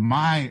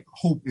 my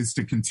hope is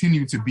to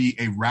continue to be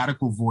a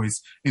radical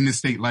voice in the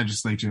state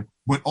legislature,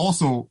 but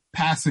also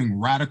passing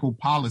radical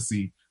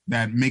policy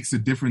that makes a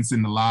difference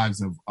in the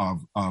lives of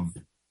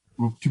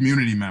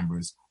community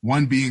members.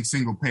 One being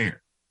single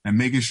payer and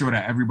making sure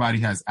that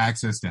everybody has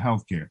access to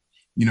health care.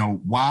 You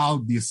know, while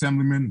the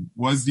assemblyman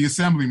was the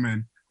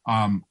assemblyman,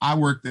 I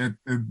worked at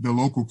the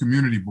local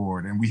community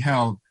board, and we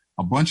held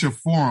a bunch of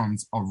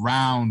forums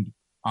around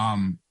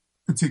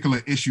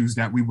particular issues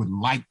that we would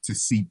like to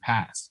see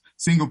passed.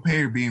 Single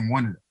payer being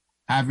one of them.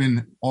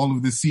 Having all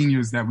of the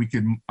seniors that we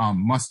could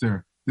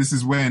muster. This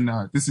is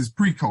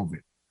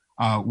pre-COVID,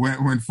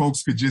 when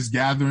folks could just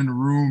gather in the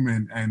room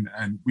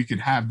and we could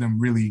have them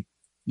really,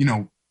 you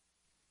know,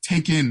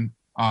 take in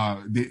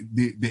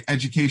the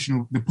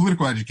educational, the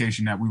political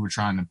education that we were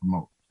trying to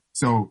promote.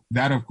 So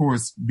that, of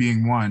course,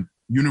 being one.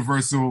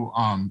 Universal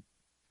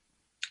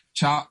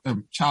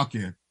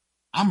childcare.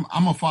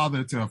 I'm a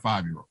father to a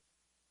 5-year-old.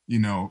 You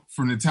know,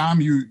 from the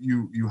time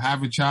you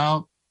have a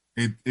child,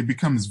 it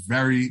becomes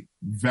very,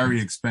 very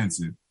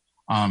expensive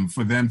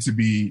for them to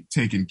be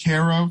taken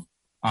care of,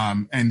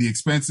 and the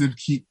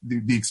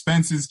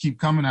expenses keep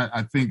coming.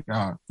 I think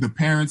the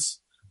parents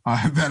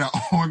that are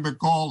on the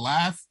call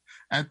laugh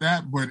at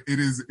that, but it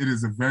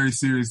is a very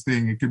serious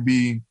thing. It could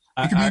be.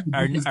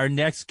 Our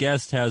next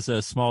guest has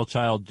a small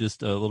child,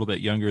 just a little bit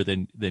younger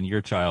than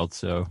your child.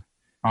 So,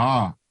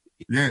 yeah.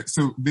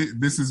 So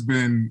this has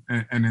been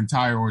an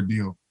entire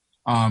ordeal.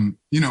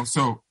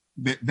 So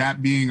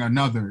that being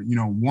another,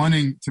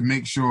 wanting to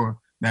make sure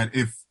that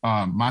if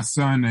my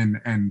son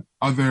and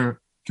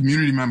other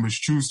community members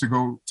choose to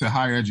go to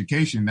higher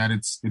education, that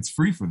it's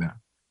free for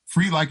them,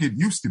 free like it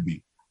used to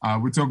be.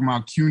 We're talking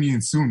about CUNY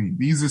and SUNY.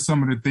 These are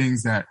some of the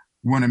things that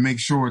we want to make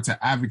sure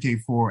to advocate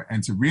for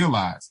and to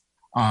realize.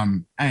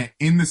 And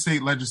in the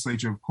state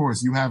legislature, of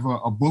course, you have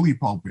a bully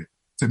pulpit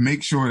to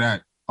make sure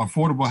that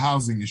affordable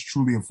housing is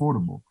truly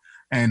affordable.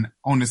 And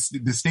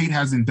the state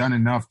hasn't done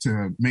enough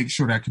to make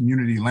sure that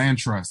community land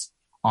trusts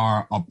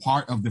are a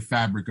part of the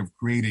fabric of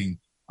creating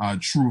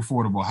true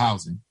affordable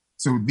housing.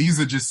 So these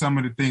are just some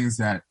of the things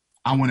that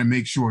I want to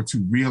make sure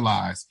to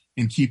realize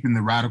in keeping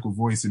the radical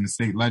voice in the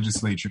state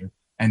legislature,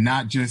 and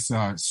not just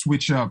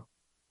switch up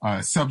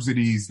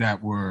subsidies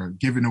that were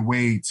given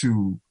away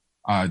to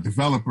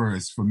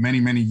developers for many,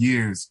 many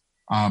years,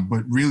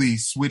 but really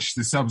switch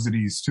the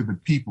subsidies to the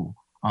people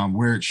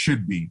where it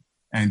should be,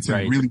 and to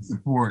really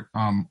support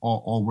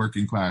all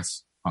working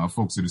class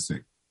folks of the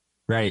state.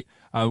 Right.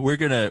 We're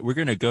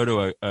gonna go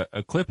to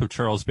a clip of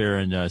Charles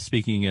Barron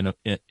speaking in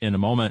a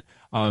moment.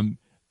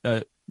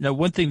 Now,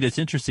 one thing that's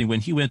interesting, when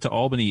he went to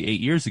Albany 8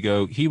 years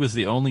ago, he was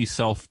the only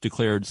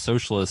self-declared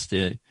socialist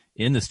in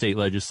the state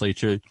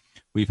legislature.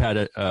 We've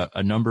had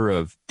a number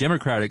of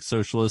Democratic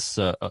socialists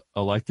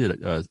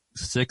elected,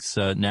 6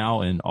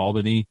 now in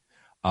Albany.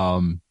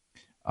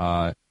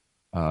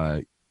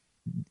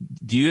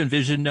 Do you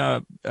envision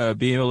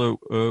being able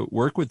to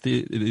work with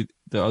the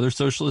other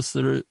socialists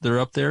that are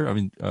up there? I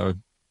mean,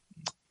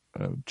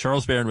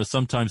 Charles Barron was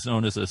sometimes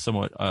known as a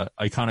somewhat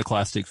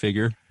iconoclastic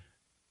figure.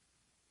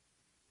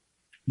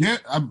 Yeah,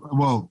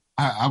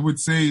 I would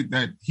say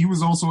that he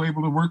was also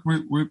able to work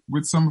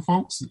with some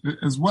folks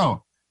as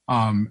well.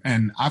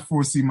 And I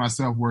foresee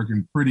myself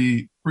working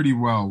pretty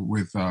well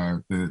with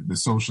the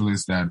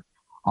socialists that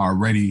are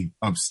already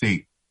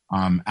upstate,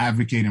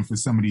 advocating for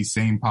some of these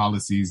same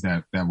policies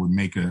that would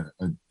make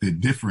the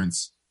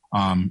difference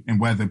in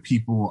whether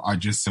people are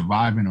just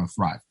surviving or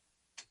thriving.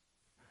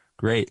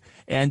 Great.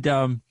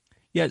 And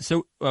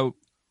so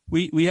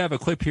we have a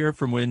clip here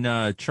from when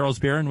Charles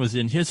Barron was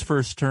in his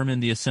first term in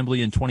the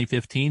Assembly in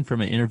 2015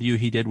 from an interview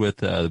he did with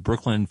the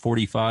Brooklyn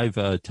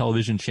 45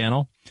 television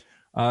channel.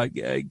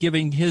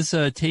 Giving his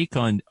take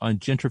on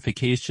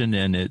gentrification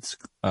and its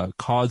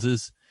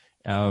causes.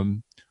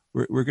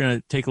 We're going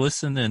to take a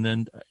listen, and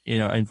then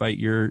I invite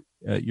your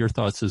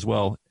thoughts as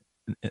well.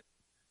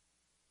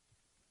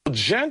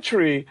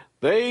 Gentry,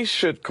 they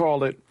should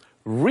call it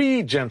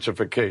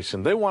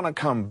regentrification. They want to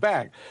come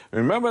back.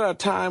 Remember that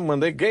time when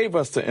they gave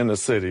us the inner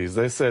cities?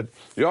 They said,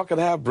 y'all could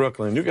have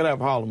Brooklyn, you could have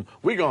Harlem,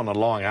 we're going to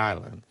Long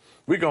Island.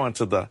 we're going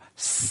to the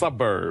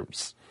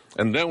suburbs.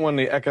 And then when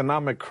the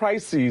economic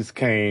crises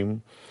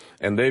came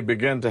and they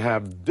began to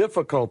have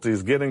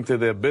difficulties getting to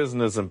their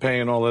business and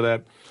paying all of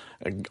that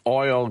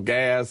oil,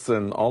 gas,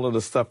 and all of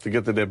the stuff to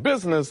get to their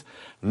business,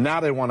 now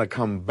they want to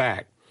come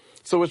back.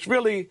 So it's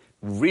really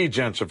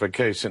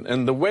regentrification.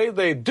 And the way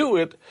they do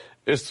it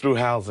is through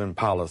housing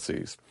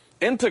policies.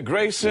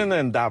 Integration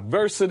and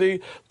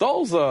diversity,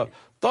 those are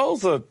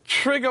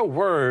trigger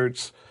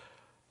words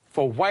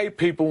for white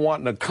people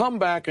wanting to come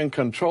back and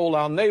control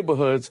our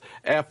neighborhoods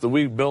after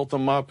we built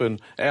them up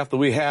and after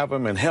we have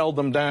them and held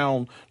them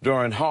down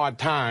during hard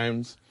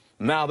times.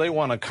 Now they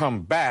want to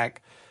come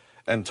back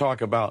and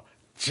talk about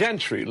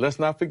gentry. Let's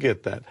not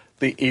forget that.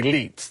 The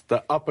elites,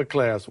 the upper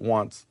class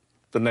wants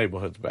the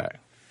neighborhoods back.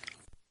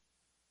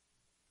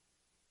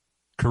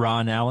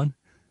 Karan Allen?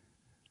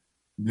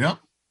 Yep.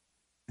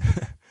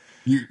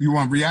 You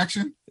want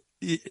reaction?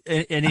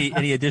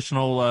 Any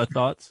additional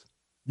thoughts?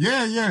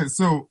 Yeah.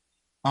 So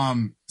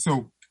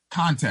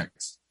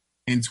context.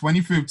 In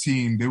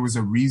 2015, there was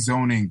a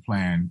rezoning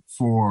plan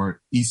for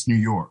East New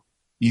York.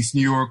 East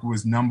New York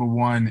was number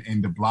one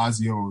in de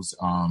Blasio's,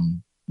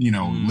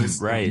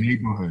 list of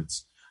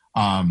neighborhoods.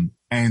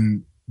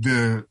 And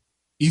the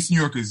East New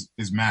York is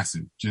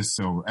massive, just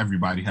so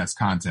everybody has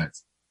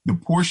context. The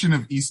portion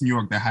of East New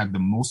York that had the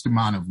most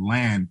amount of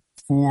land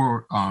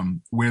for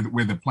where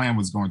the plan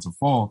was going to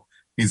fall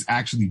is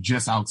actually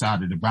just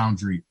outside of the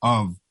boundary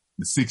of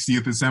the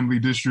 60th Assembly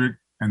District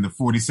and the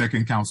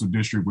 42nd Council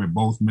District, where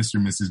both Mr.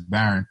 and Mrs.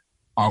 Barron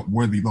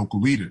were the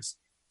local leaders.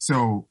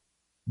 So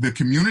the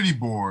community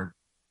board,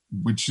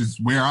 which is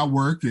where I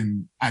work,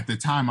 and at the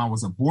time I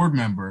was a board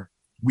member,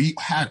 we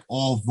had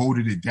all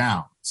voted it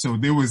down. So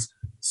there was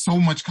so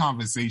much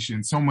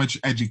conversation, so much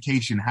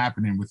education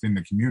happening within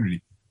the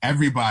community.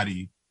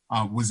 Everybody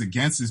was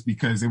against this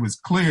because it was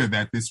clear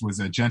that this was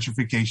a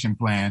gentrification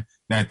plan,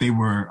 that they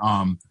were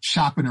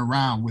shopping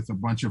around with a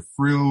bunch of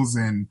frills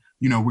and,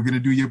 we're going to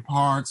do your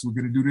parks, we're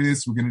going to do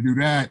this, we're going to do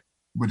that,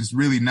 but it's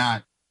really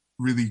not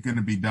really going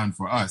to be done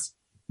for us.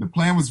 The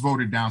plan was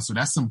voted down, so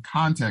that's some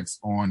context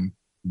on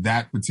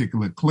that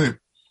particular clip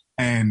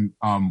and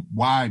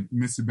why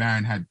Mr.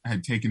 Barron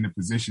had taken the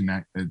position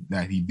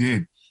that he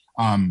did.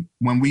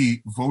 When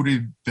we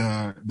voted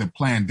the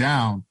plan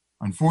down,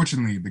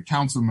 unfortunately, the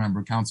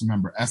Councilmember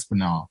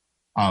Espinal,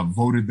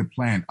 voted the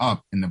plan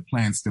up, and the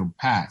plan still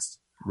passed.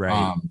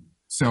 Right.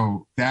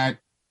 So that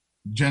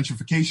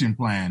gentrification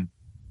plan,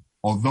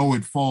 although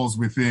it falls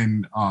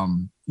within,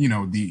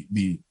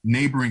 the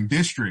neighboring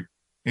district,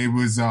 it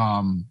was,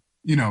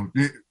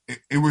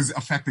 it was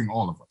affecting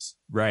all of us.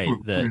 Right.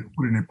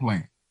 Putting it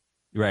plain.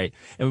 Right.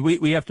 And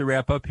we have to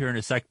wrap up here in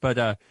a sec,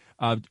 but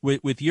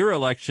with your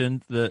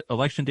election, the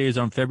election day is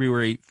on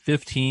February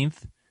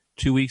 15th.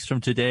 2 weeks from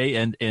today,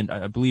 and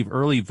I believe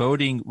early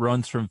voting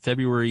runs from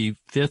February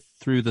 5th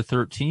through the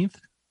 13th.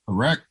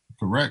 Correct.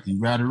 You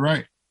got it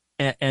right.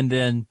 And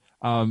then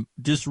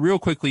just real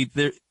quickly,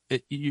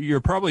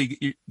 you're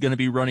probably going to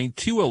be running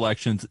two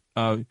elections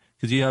because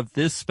you have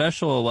this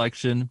special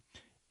election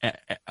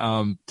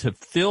to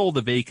fill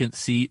the vacant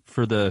seat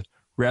for the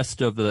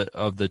rest of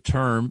the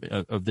term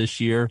of this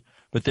year.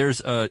 But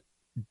there's a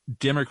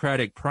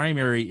Democratic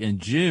primary in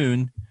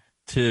June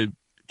to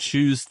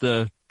choose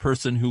the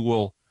person who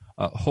will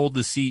hold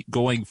the seat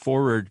going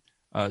forward,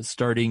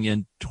 starting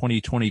in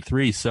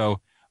 2023. So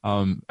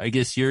I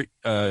guess you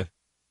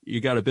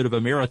got a bit of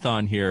a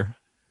marathon here.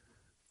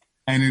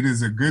 And it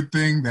is a good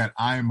thing that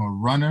I am a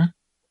runner.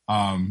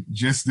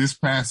 Just this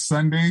past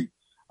Sunday,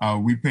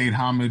 we paid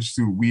homage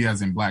to, we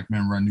as in Black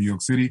Men Run New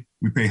York City,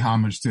 we pay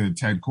homage to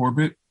Ted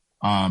Corbett,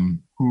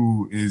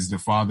 who is the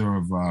father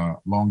of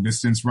long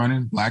distance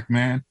running, Black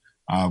man.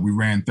 We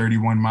ran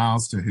 31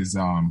 miles to his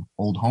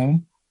old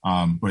home.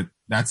 But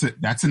that's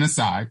an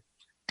aside.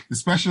 The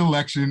special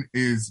election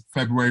is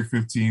February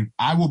 15th.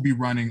 I will be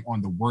running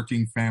on the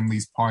Working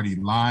Families Party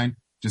line.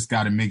 Just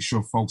got to make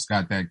sure folks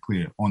got that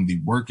clear. On the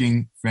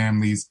Working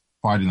Families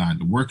Party line.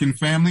 The working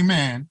family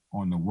man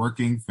on the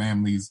Working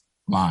Families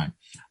line.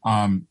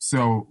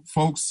 So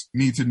folks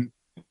need to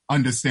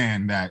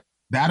understand that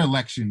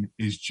election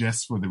is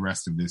just for the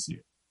rest of this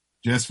year.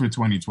 Just for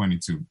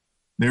 2022.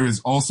 There is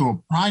also a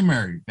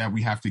primary that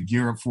we have to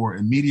gear up for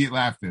immediately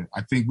after.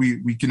 I think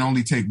we can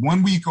only take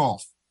 1 week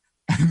off,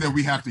 and then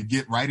we have to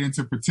get right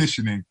into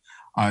petitioning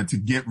to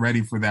get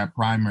ready for that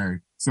primary.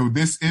 So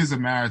this is a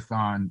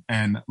marathon,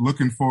 and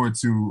looking forward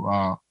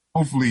to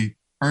hopefully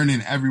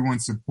earning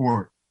everyone's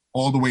support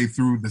all the way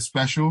through the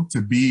special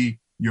to be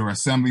your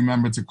assembly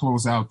member to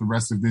close out the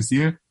rest of this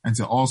year, and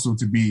to also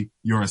to be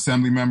your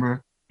assembly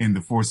member in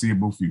the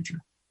foreseeable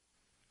future.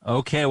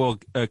 Okay, well,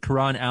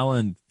 Karan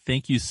Allen,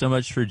 thank you so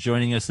much for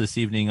joining us this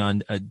evening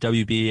on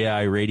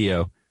WBAI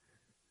Radio.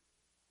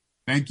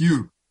 Thank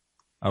you.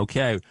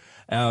 Okay.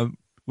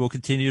 We'll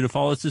continue to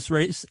follow this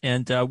race,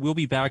 and we'll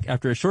be back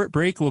after a short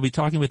break. We'll be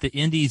talking with the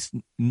Indy's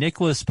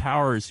Nicholas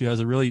Powers, who has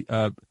a really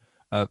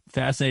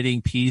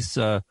fascinating piece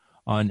on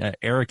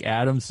Eric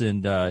Adams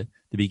and the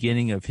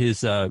beginning of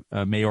his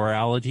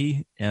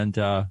mayoralty. And,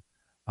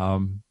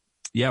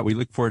 we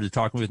look forward to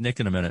talking with Nick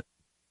in a minute.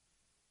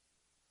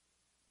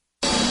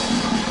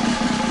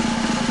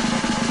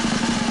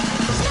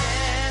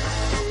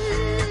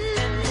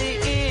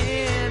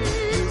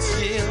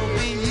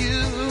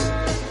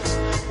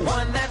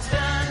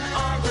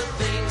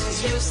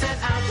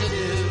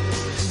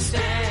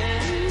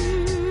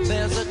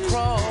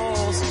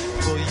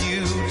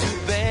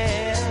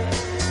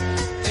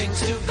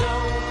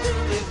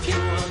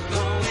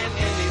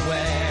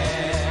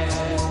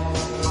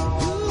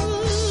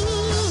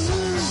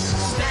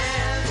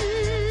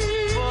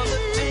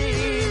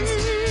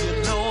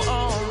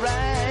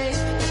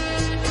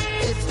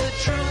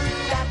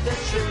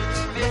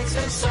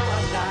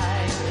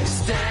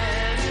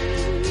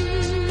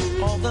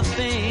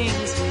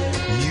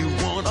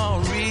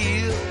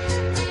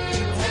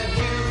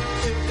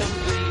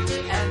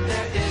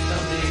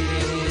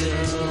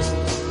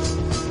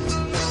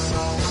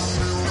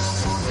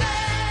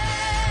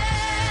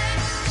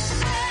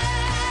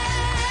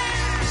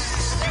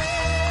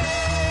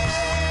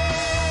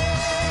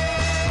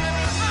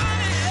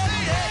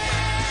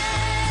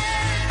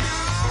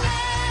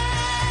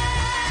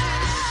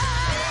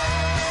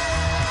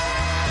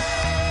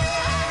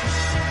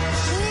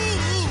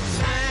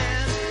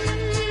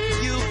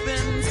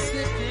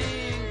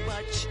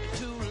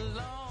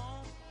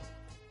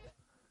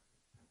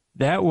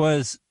 That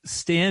was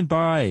Stand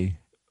By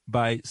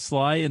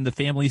Sly and the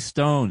Family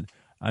Stone.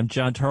 I'm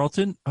John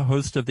Tarleton,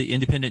 host of the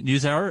Independent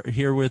News Hour,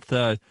 here with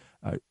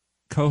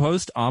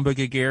co-host Amba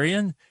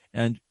Gagarian,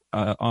 and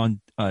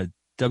on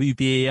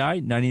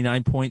WBAI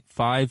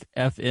 99.5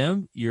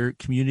 FM, your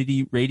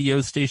community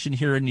radio station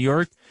here in New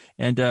York.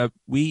 And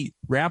we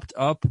wrapped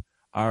up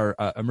our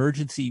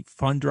emergency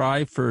fund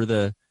drive for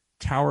the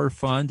Tower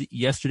Fund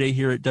yesterday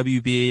here at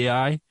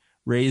WBAI,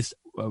 raised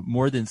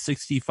more than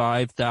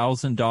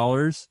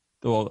 $65,000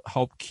 that will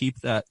help keep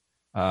that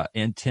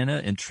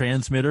antenna and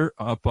transmitter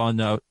up on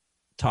the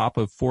top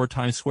of 4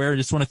 Times Square. I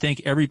just want to thank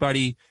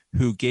everybody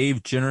who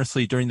gave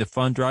generously during the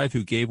fund drive,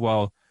 who gave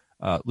while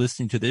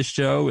listening to this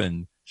show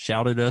and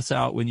shouted us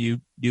out when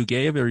you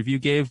gave, or if you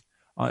gave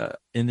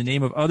in the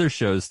name of other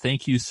shows.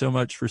 Thank you so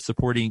much for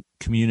supporting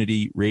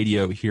community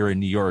radio here in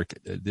New York,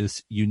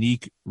 this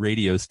unique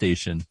radio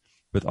station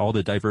with all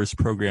the diverse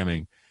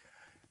programming.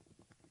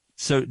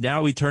 So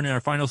now we turn in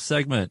our final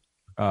segment.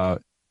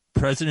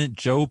 President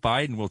Joe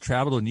Biden will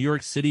travel to New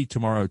York City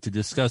tomorrow to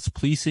discuss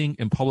policing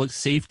and public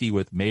safety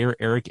with Mayor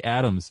Eric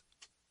Adams.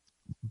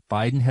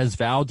 Biden has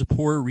vowed to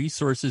pour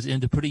resources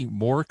into putting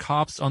more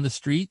cops on the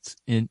streets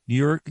in New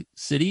York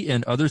City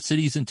and other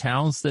cities and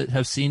towns that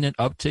have seen an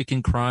uptick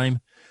in crime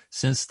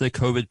since the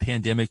COVID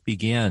pandemic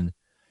began.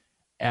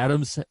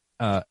 Adams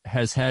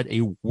has had a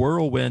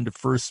whirlwind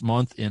first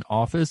month in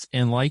office,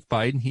 and like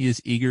Biden, he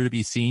is eager to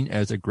be seen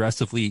as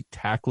aggressively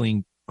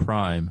tackling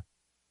crime.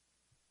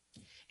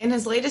 In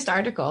his latest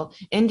article,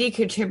 Indie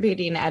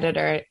contributing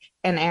editor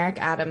and Eric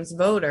Adams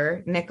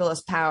voter,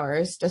 Nicholas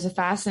Powers, does a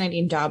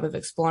fascinating job of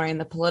exploring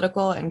the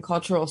political and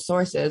cultural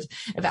sources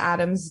of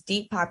Adams'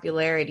 deep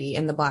popularity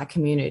in the Black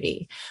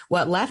community,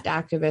 what left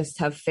activists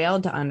have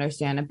failed to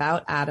understand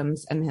about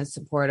Adams and his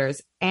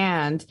supporters,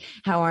 and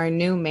how our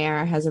new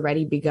mayor has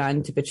already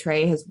begun to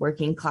betray his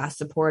working class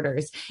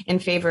supporters in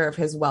favor of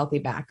his wealthy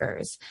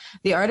backers.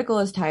 The article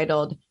is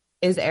titled,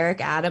 "Is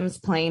Eric Adams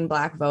Playing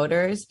Black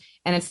Voters?"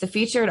 And it's the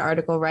featured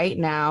article right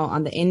now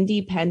on the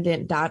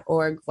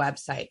independent.org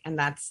website. And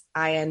that's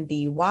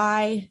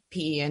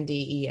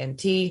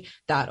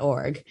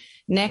INDYPENDENT.org.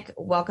 Nick,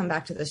 welcome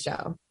back to the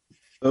show.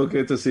 So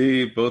good to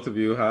see both of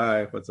you.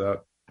 Hi, what's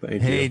up?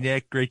 Thank you. Hey,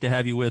 Nick, great to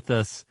have you with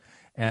us.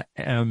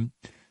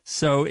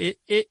 So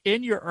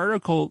in your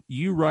article,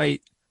 you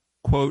write,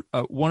 quote,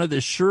 one of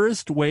the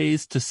surest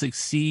ways to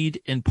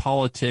succeed in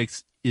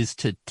politics is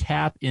to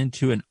tap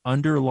into an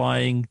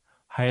underlying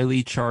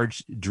highly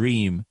charged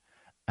dream.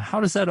 How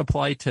does that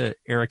apply to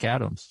Eric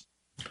Adams?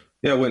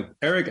 Yeah, when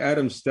Eric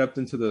Adams stepped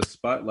into the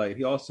spotlight,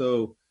 he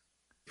also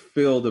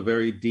filled a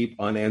very deep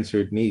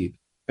unanswered need.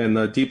 And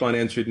the deep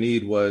unanswered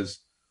need was,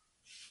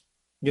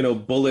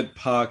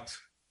 bullet-pocked,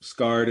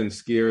 scarred and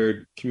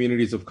scared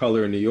communities of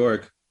color in New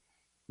York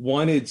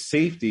wanted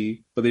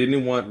safety, but they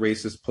didn't want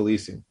racist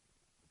policing.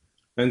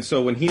 And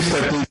so when he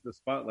stepped into the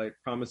spotlight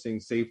promising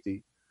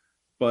safety,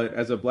 but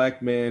as a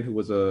Black man who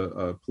was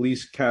a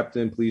police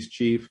captain, police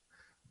chief,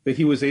 that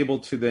he was able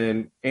to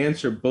then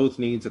answer both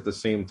needs at the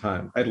same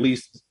time, at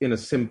least in a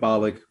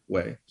symbolic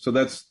way. So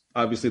that's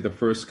obviously the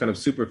first kind of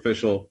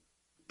superficial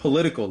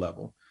political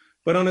level.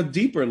 But on a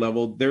deeper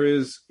level, there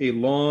is a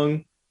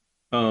long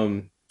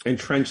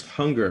entrenched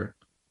hunger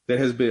that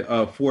has been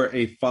for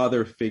a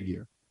father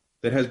figure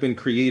that has been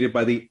created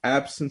by the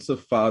absence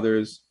of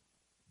fathers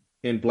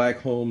in Black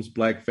homes,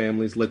 Black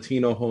families,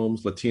 Latino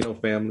homes, Latino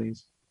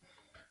families.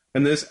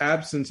 And this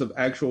absence of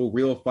actual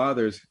real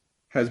fathers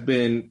has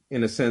been,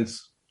 in a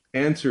sense,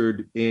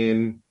 answered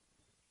in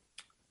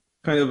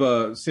kind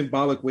of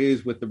symbolic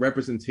ways with the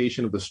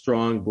representation of the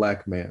strong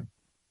Black man,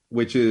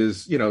 which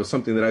is,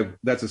 something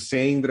that's a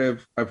saying that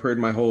I've heard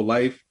my whole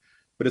life,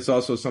 but it's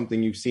also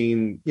something you've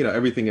seen,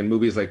 everything in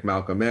movies like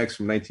Malcolm X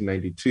from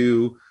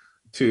 1992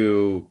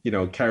 to,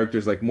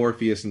 characters like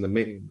Morpheus in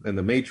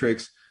the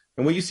Matrix.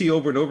 And what you see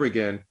over and over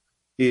again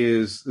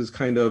is this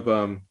kind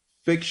of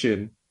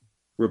fiction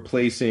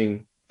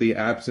replacing the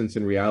absence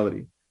in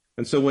reality.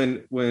 And so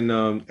when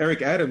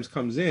Eric Adams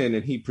comes in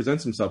and he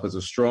presents himself as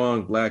a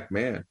strong Black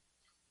man,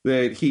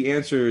 that he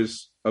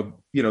answers,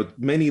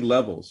 many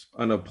levels.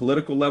 On a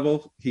political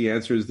level, he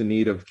answers the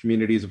need of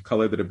communities of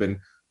color that have been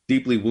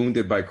deeply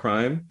wounded by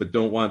crime, but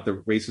don't want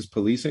the racist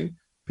policing.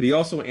 But he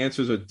also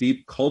answers a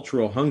deep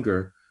cultural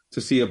hunger to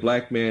see a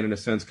Black man, in a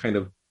sense, kind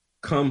of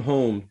come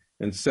home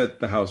and set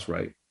the house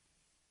right.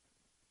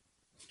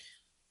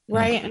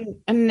 Right.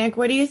 And Nick,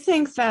 what do you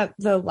think that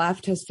the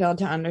left has failed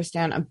to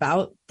understand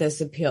about this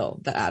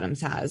appeal that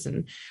Adams has?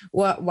 And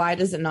why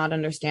does it not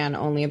understand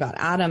only about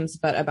Adams,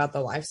 but about the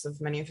lives of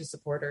many of his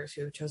supporters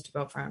who chose to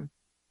vote for him?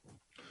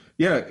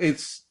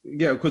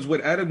 Because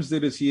what Adams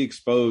did is he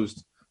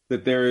exposed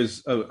that there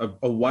is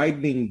a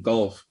widening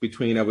gulf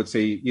between, I would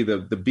say,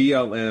 either the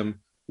BLM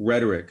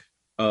rhetoric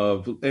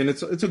of, and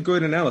it's a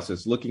good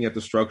analysis, looking at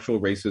the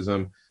structural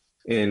racism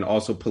and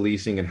also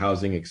policing and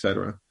housing, et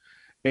cetera.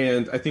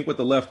 And I think what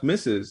the left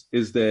misses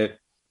is that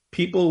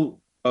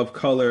people of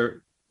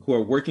color who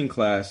are working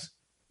class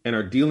and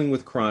are dealing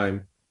with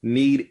crime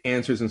need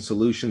answers and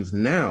solutions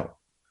now.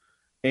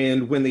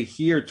 And when they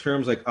hear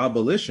terms like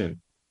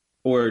abolition,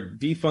 or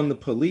defund the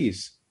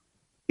police,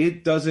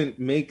 it doesn't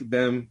make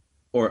them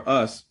or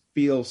us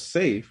feel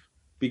safe,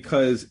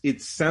 because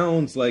it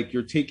sounds like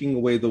you're taking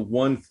away the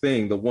one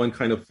thing, the one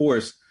kind of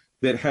force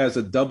that has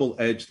a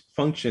double-edged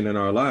function in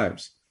our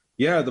lives.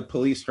 Yeah, the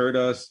police hurt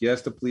us.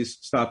 Yes, the police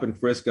stop and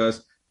frisk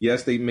us.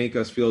 Yes, they make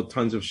us feel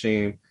tons of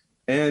shame.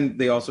 And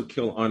they also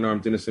kill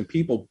unarmed innocent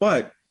people.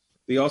 But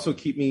they also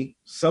keep me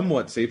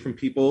somewhat safe from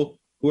people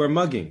who are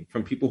mugging,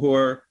 from people who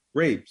are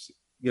rapes.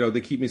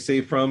 They keep me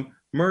safe from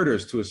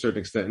murders to a certain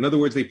extent. In other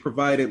words, they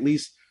provide at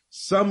least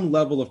some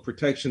level of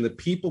protection that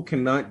people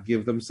cannot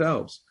give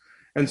themselves.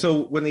 And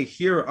so when they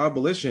hear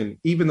abolition,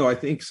 even though I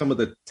think some of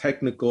the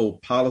technical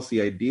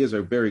policy ideas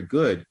are very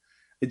good,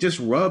 it just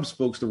rubs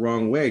folks the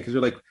wrong way, because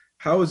they're like,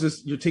 how is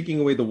this? You're taking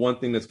away the one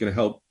thing that's going to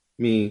help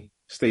me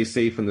stay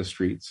safe in the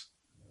streets.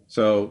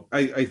 So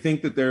I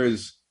think that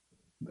there's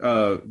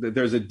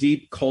a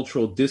deep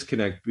cultural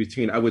disconnect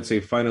between, I would say,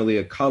 finally,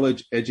 a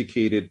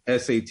college-educated,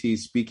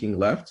 SAT-speaking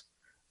left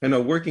and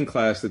a working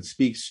class that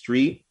speaks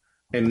street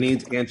and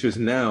needs answers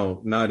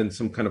now, not in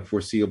some kind of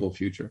foreseeable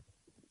future.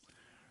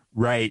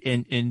 Right.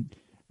 And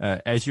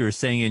as you were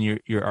saying in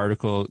your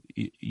article,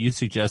 you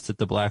suggest that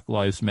the Black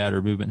Lives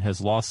Matter movement has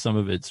lost some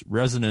of its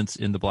resonance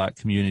in the Black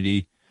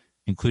community,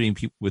 including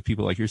with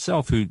people like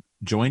yourself who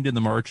joined in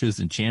the marches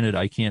and chanted,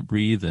 "I can't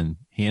breathe," and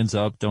 "hands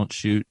up, don't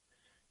shoot,"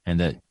 and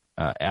that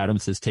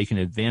Adams has taken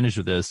advantage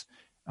of this.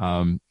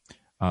 We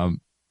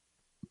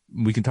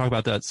can talk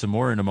about that some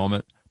more in a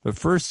moment. But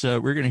first,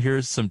 we're going to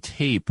hear some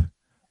tape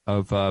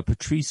of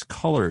Patrisse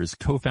Cullors,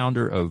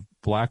 co-founder of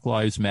Black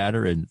Lives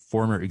Matter and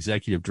former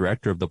executive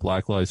director of the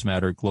Black Lives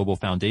Matter Global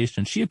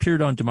Foundation. She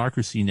appeared on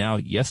Democracy Now!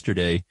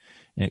 Yesterday.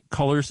 And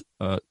Cullors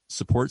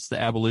supports the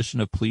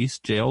abolition of police,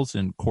 jails,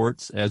 and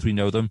courts as we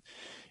know them.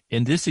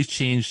 In this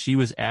exchange, she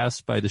was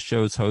asked by the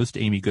show's host,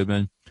 Amy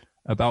Goodman,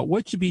 about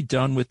what should be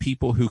done with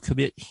people who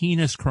commit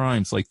heinous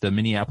crimes like the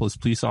Minneapolis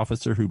police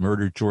officer who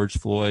murdered George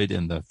Floyd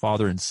and the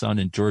father and son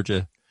in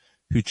Georgia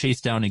who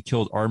chased down and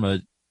killed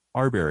Ahmaud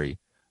Arbery.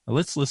 Now,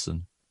 let's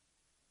listen.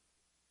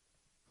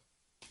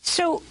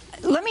 So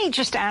let me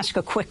just ask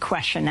a quick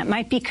question that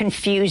might be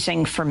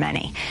confusing for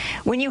many.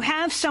 When you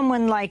have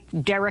someone like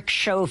Derek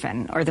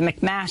Chauvin or the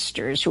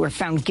McMasters who are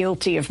found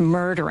guilty of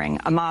murdering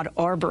Ahmaud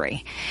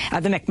Arbery,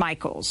 the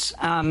McMichaels,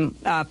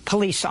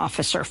 police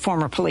officer,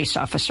 former police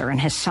officer, and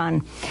his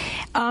son,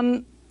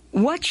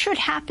 what should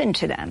happen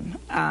to them?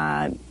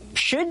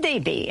 Should they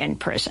be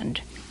imprisoned?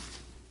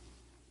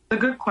 It's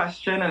a good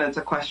question, and it's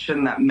a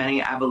question that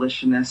many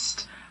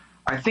abolitionists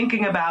are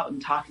thinking about and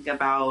talking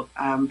about.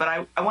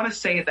 But I want to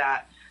say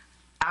that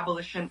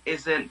abolition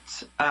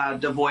isn't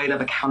devoid of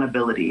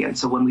accountability. And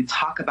so when we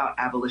talk about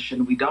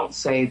abolition, we don't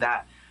say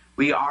that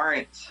we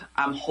aren't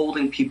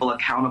holding people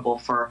accountable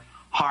for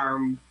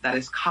harm that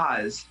is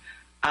caused.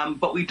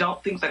 But we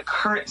don't think the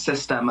current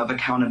system of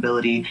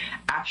accountability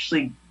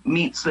actually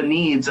meets the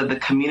needs of the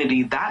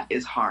community that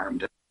is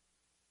harmed.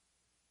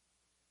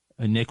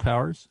 Nick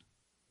Powers?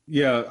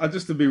 Yeah,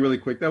 just to be really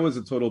quick, that was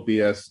a total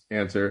BS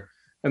answer.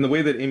 And the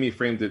way that Amy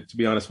framed it, to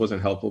be honest,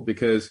 wasn't helpful,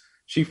 because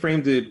she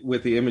framed it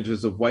with the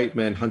images of white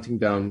men hunting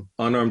down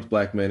unarmed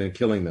Black men and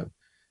killing them.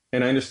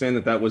 And I understand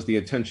that that was the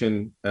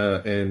attention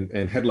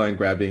and headline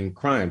grabbing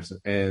crimes.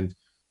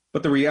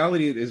 But the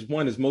reality is,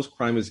 one, is most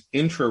crime is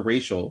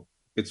intraracial.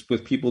 It's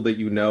with people that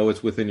you know,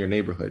 it's within your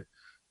neighborhood.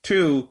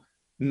 Two,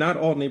 not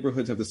all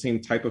neighborhoods have the same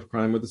type of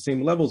crime or the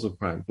same levels of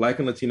crime. Black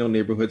and Latino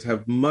neighborhoods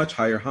have much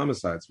higher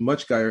homicides,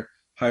 much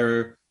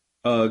higher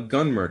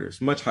gun murders,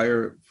 much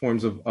higher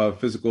forms of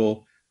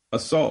physical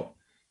assault.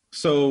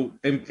 So,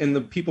 and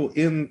the people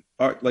in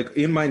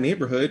my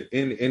neighborhood,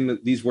 in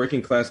these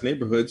working class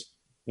neighborhoods,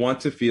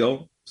 want to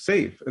feel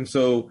safe. And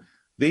so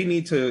they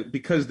need to,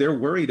 because they're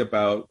worried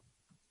about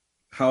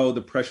how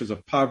the pressures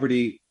of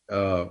poverty,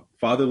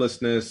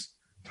 fatherlessness,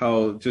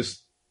 how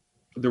just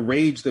the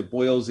rage that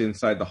boils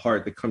inside the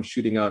heart that comes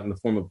shooting out in the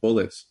form of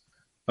bullets,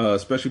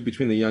 especially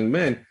between the young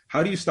men.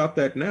 How do you stop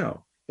that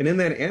now? And in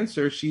that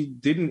answer, she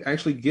didn't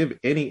actually give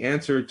any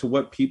answer to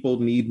what people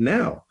need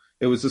now.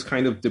 It was this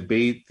kind of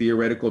debate,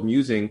 theoretical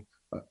musing,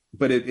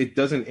 but it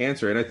doesn't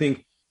answer. And I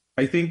think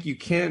you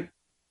can't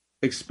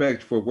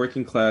expect for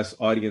working class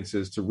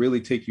audiences to really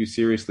take you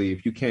seriously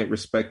if you can't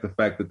respect the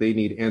fact that they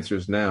need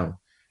answers now.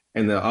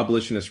 And the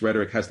abolitionist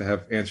rhetoric has to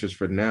have answers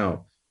for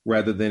now,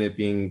 rather than it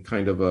being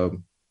kind of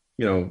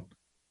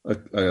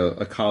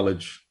a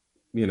college,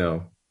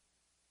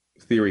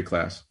 theory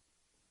class.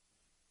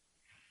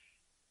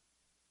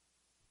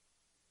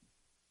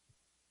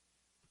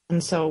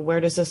 And so where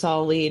does this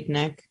all lead,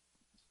 Nick?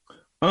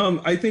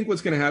 I think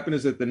what's going to happen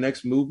is that the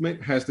next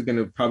movement has to going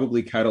to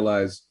probably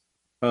catalyze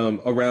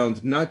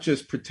around not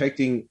just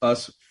protecting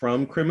us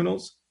from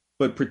criminals,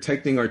 but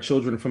protecting our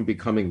children from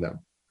becoming them.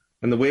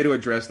 And the way to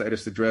address that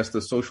is to address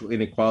the social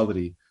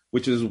inequality,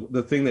 which is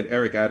the thing that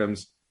Eric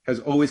Adams has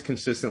always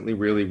consistently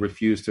really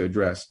refused to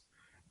address.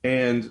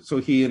 And so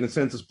he, in a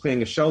sense, is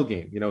playing a shell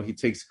game. He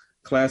takes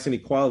class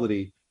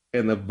inequality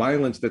and the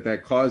violence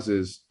that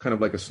causes, kind of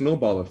like a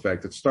snowball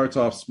effect. It starts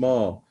off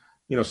small,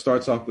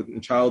 starts off with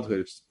in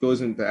childhood,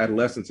 goes into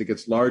adolescence, it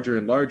gets larger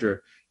and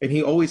larger, and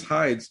he always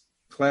hides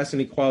class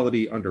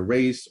inequality under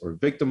race or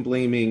victim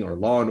blaming or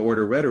law and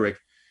order rhetoric.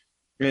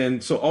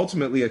 And so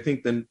ultimately, I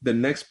think the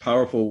next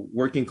powerful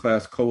working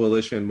class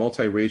coalition,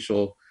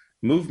 multiracial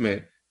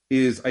movement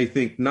is, I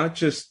think, not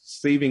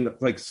just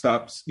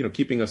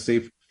keeping us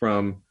safe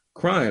from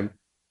crime,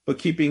 but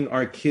keeping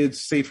our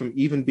kids safe from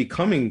even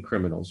becoming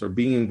criminals or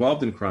being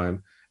involved in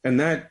crime. And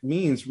that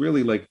means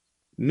really like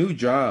new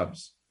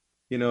jobs,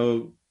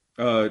 new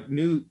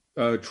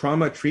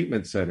trauma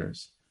treatment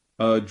centers,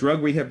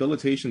 drug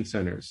rehabilitation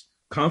centers,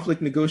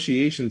 conflict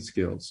negotiation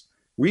skills,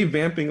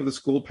 revamping of the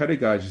school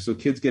pedagogy so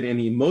kids get an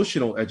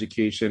emotional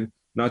education,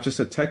 not just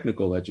a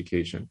technical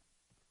education.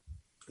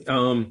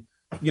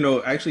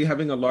 Actually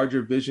having a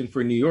larger vision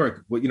for New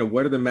York.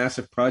 What are the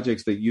massive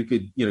projects that you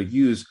could,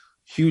 use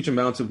huge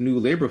amounts of new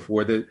labor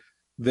for, that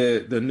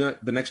the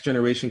next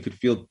generation could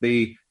feel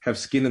they have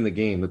skin in the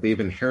game, that they've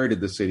inherited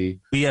the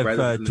city. We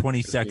have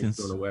 20 seconds.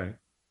 Away.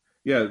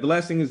 Yeah, the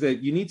last thing is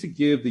that you need to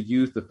give the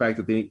youth the fact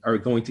that they are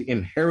going to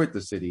inherit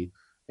the city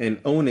and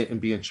own it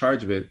and be in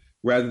charge of it,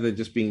 rather than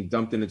just being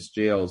dumped in its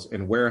jails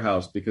and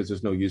warehoused because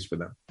there's no use for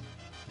them.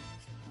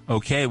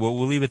 Okay, well,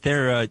 we'll leave it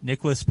there.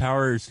 Nicholas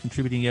Powers,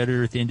 contributing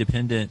editor at The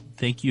Independent,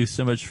 thank you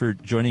so much for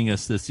joining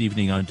us this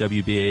evening on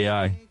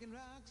WBAI.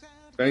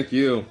 Thank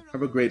you.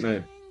 Have a great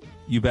night.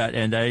 You bet.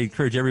 And I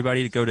encourage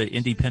everybody to go to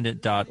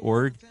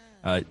independent.org.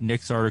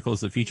 Nick's article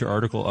is a feature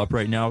article up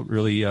right now.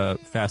 Really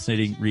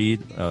fascinating read.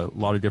 A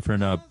lot of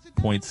different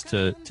points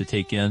to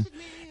take in.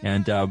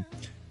 And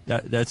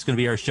that's going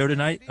to be our show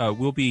tonight.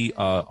 We'll be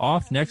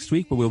off next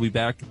week, but we'll be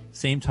back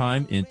same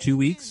time in 2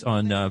 weeks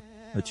on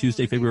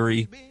Tuesday,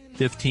 February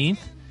 15th.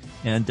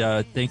 And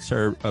thanks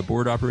to our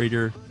board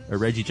operator,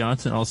 Reggie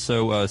Johnson,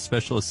 also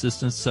special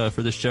assistance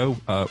for the show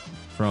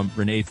from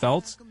Renee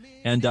Feltz.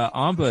 And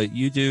Amba,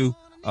 you do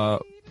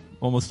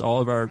almost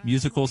all of our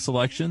musical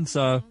selections.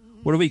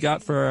 What do we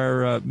got for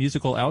our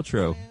musical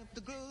outro?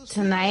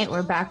 Tonight,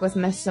 we're back with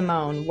Miss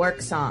Simone,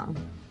 Work Song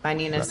by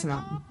Nina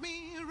Simone.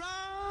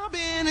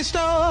 In the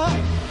store,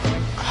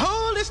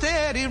 hold it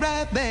steady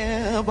right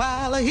there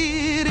while I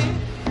hit it.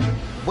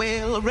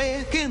 Well, I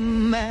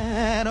reckon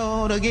that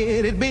ought to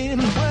get it. Been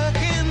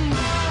working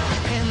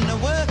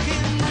and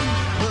working,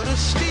 but I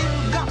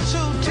still got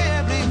so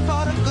terribly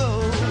far to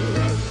go.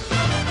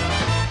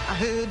 I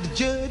heard the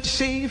judge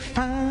say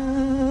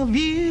 5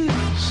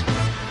 years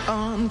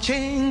on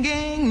chain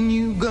gang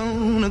you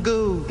gonna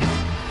go.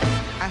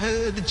 I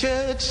heard the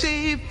judge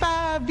say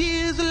 5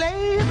 years of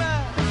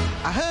labor.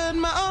 I heard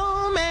my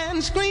old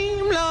man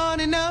scream,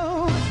 Lordy,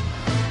 no.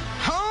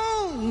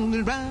 Hold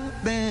it right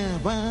there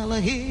while I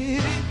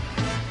hit it.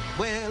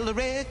 Well, I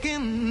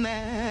reckon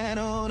that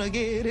ought to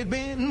get it.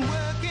 Been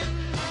working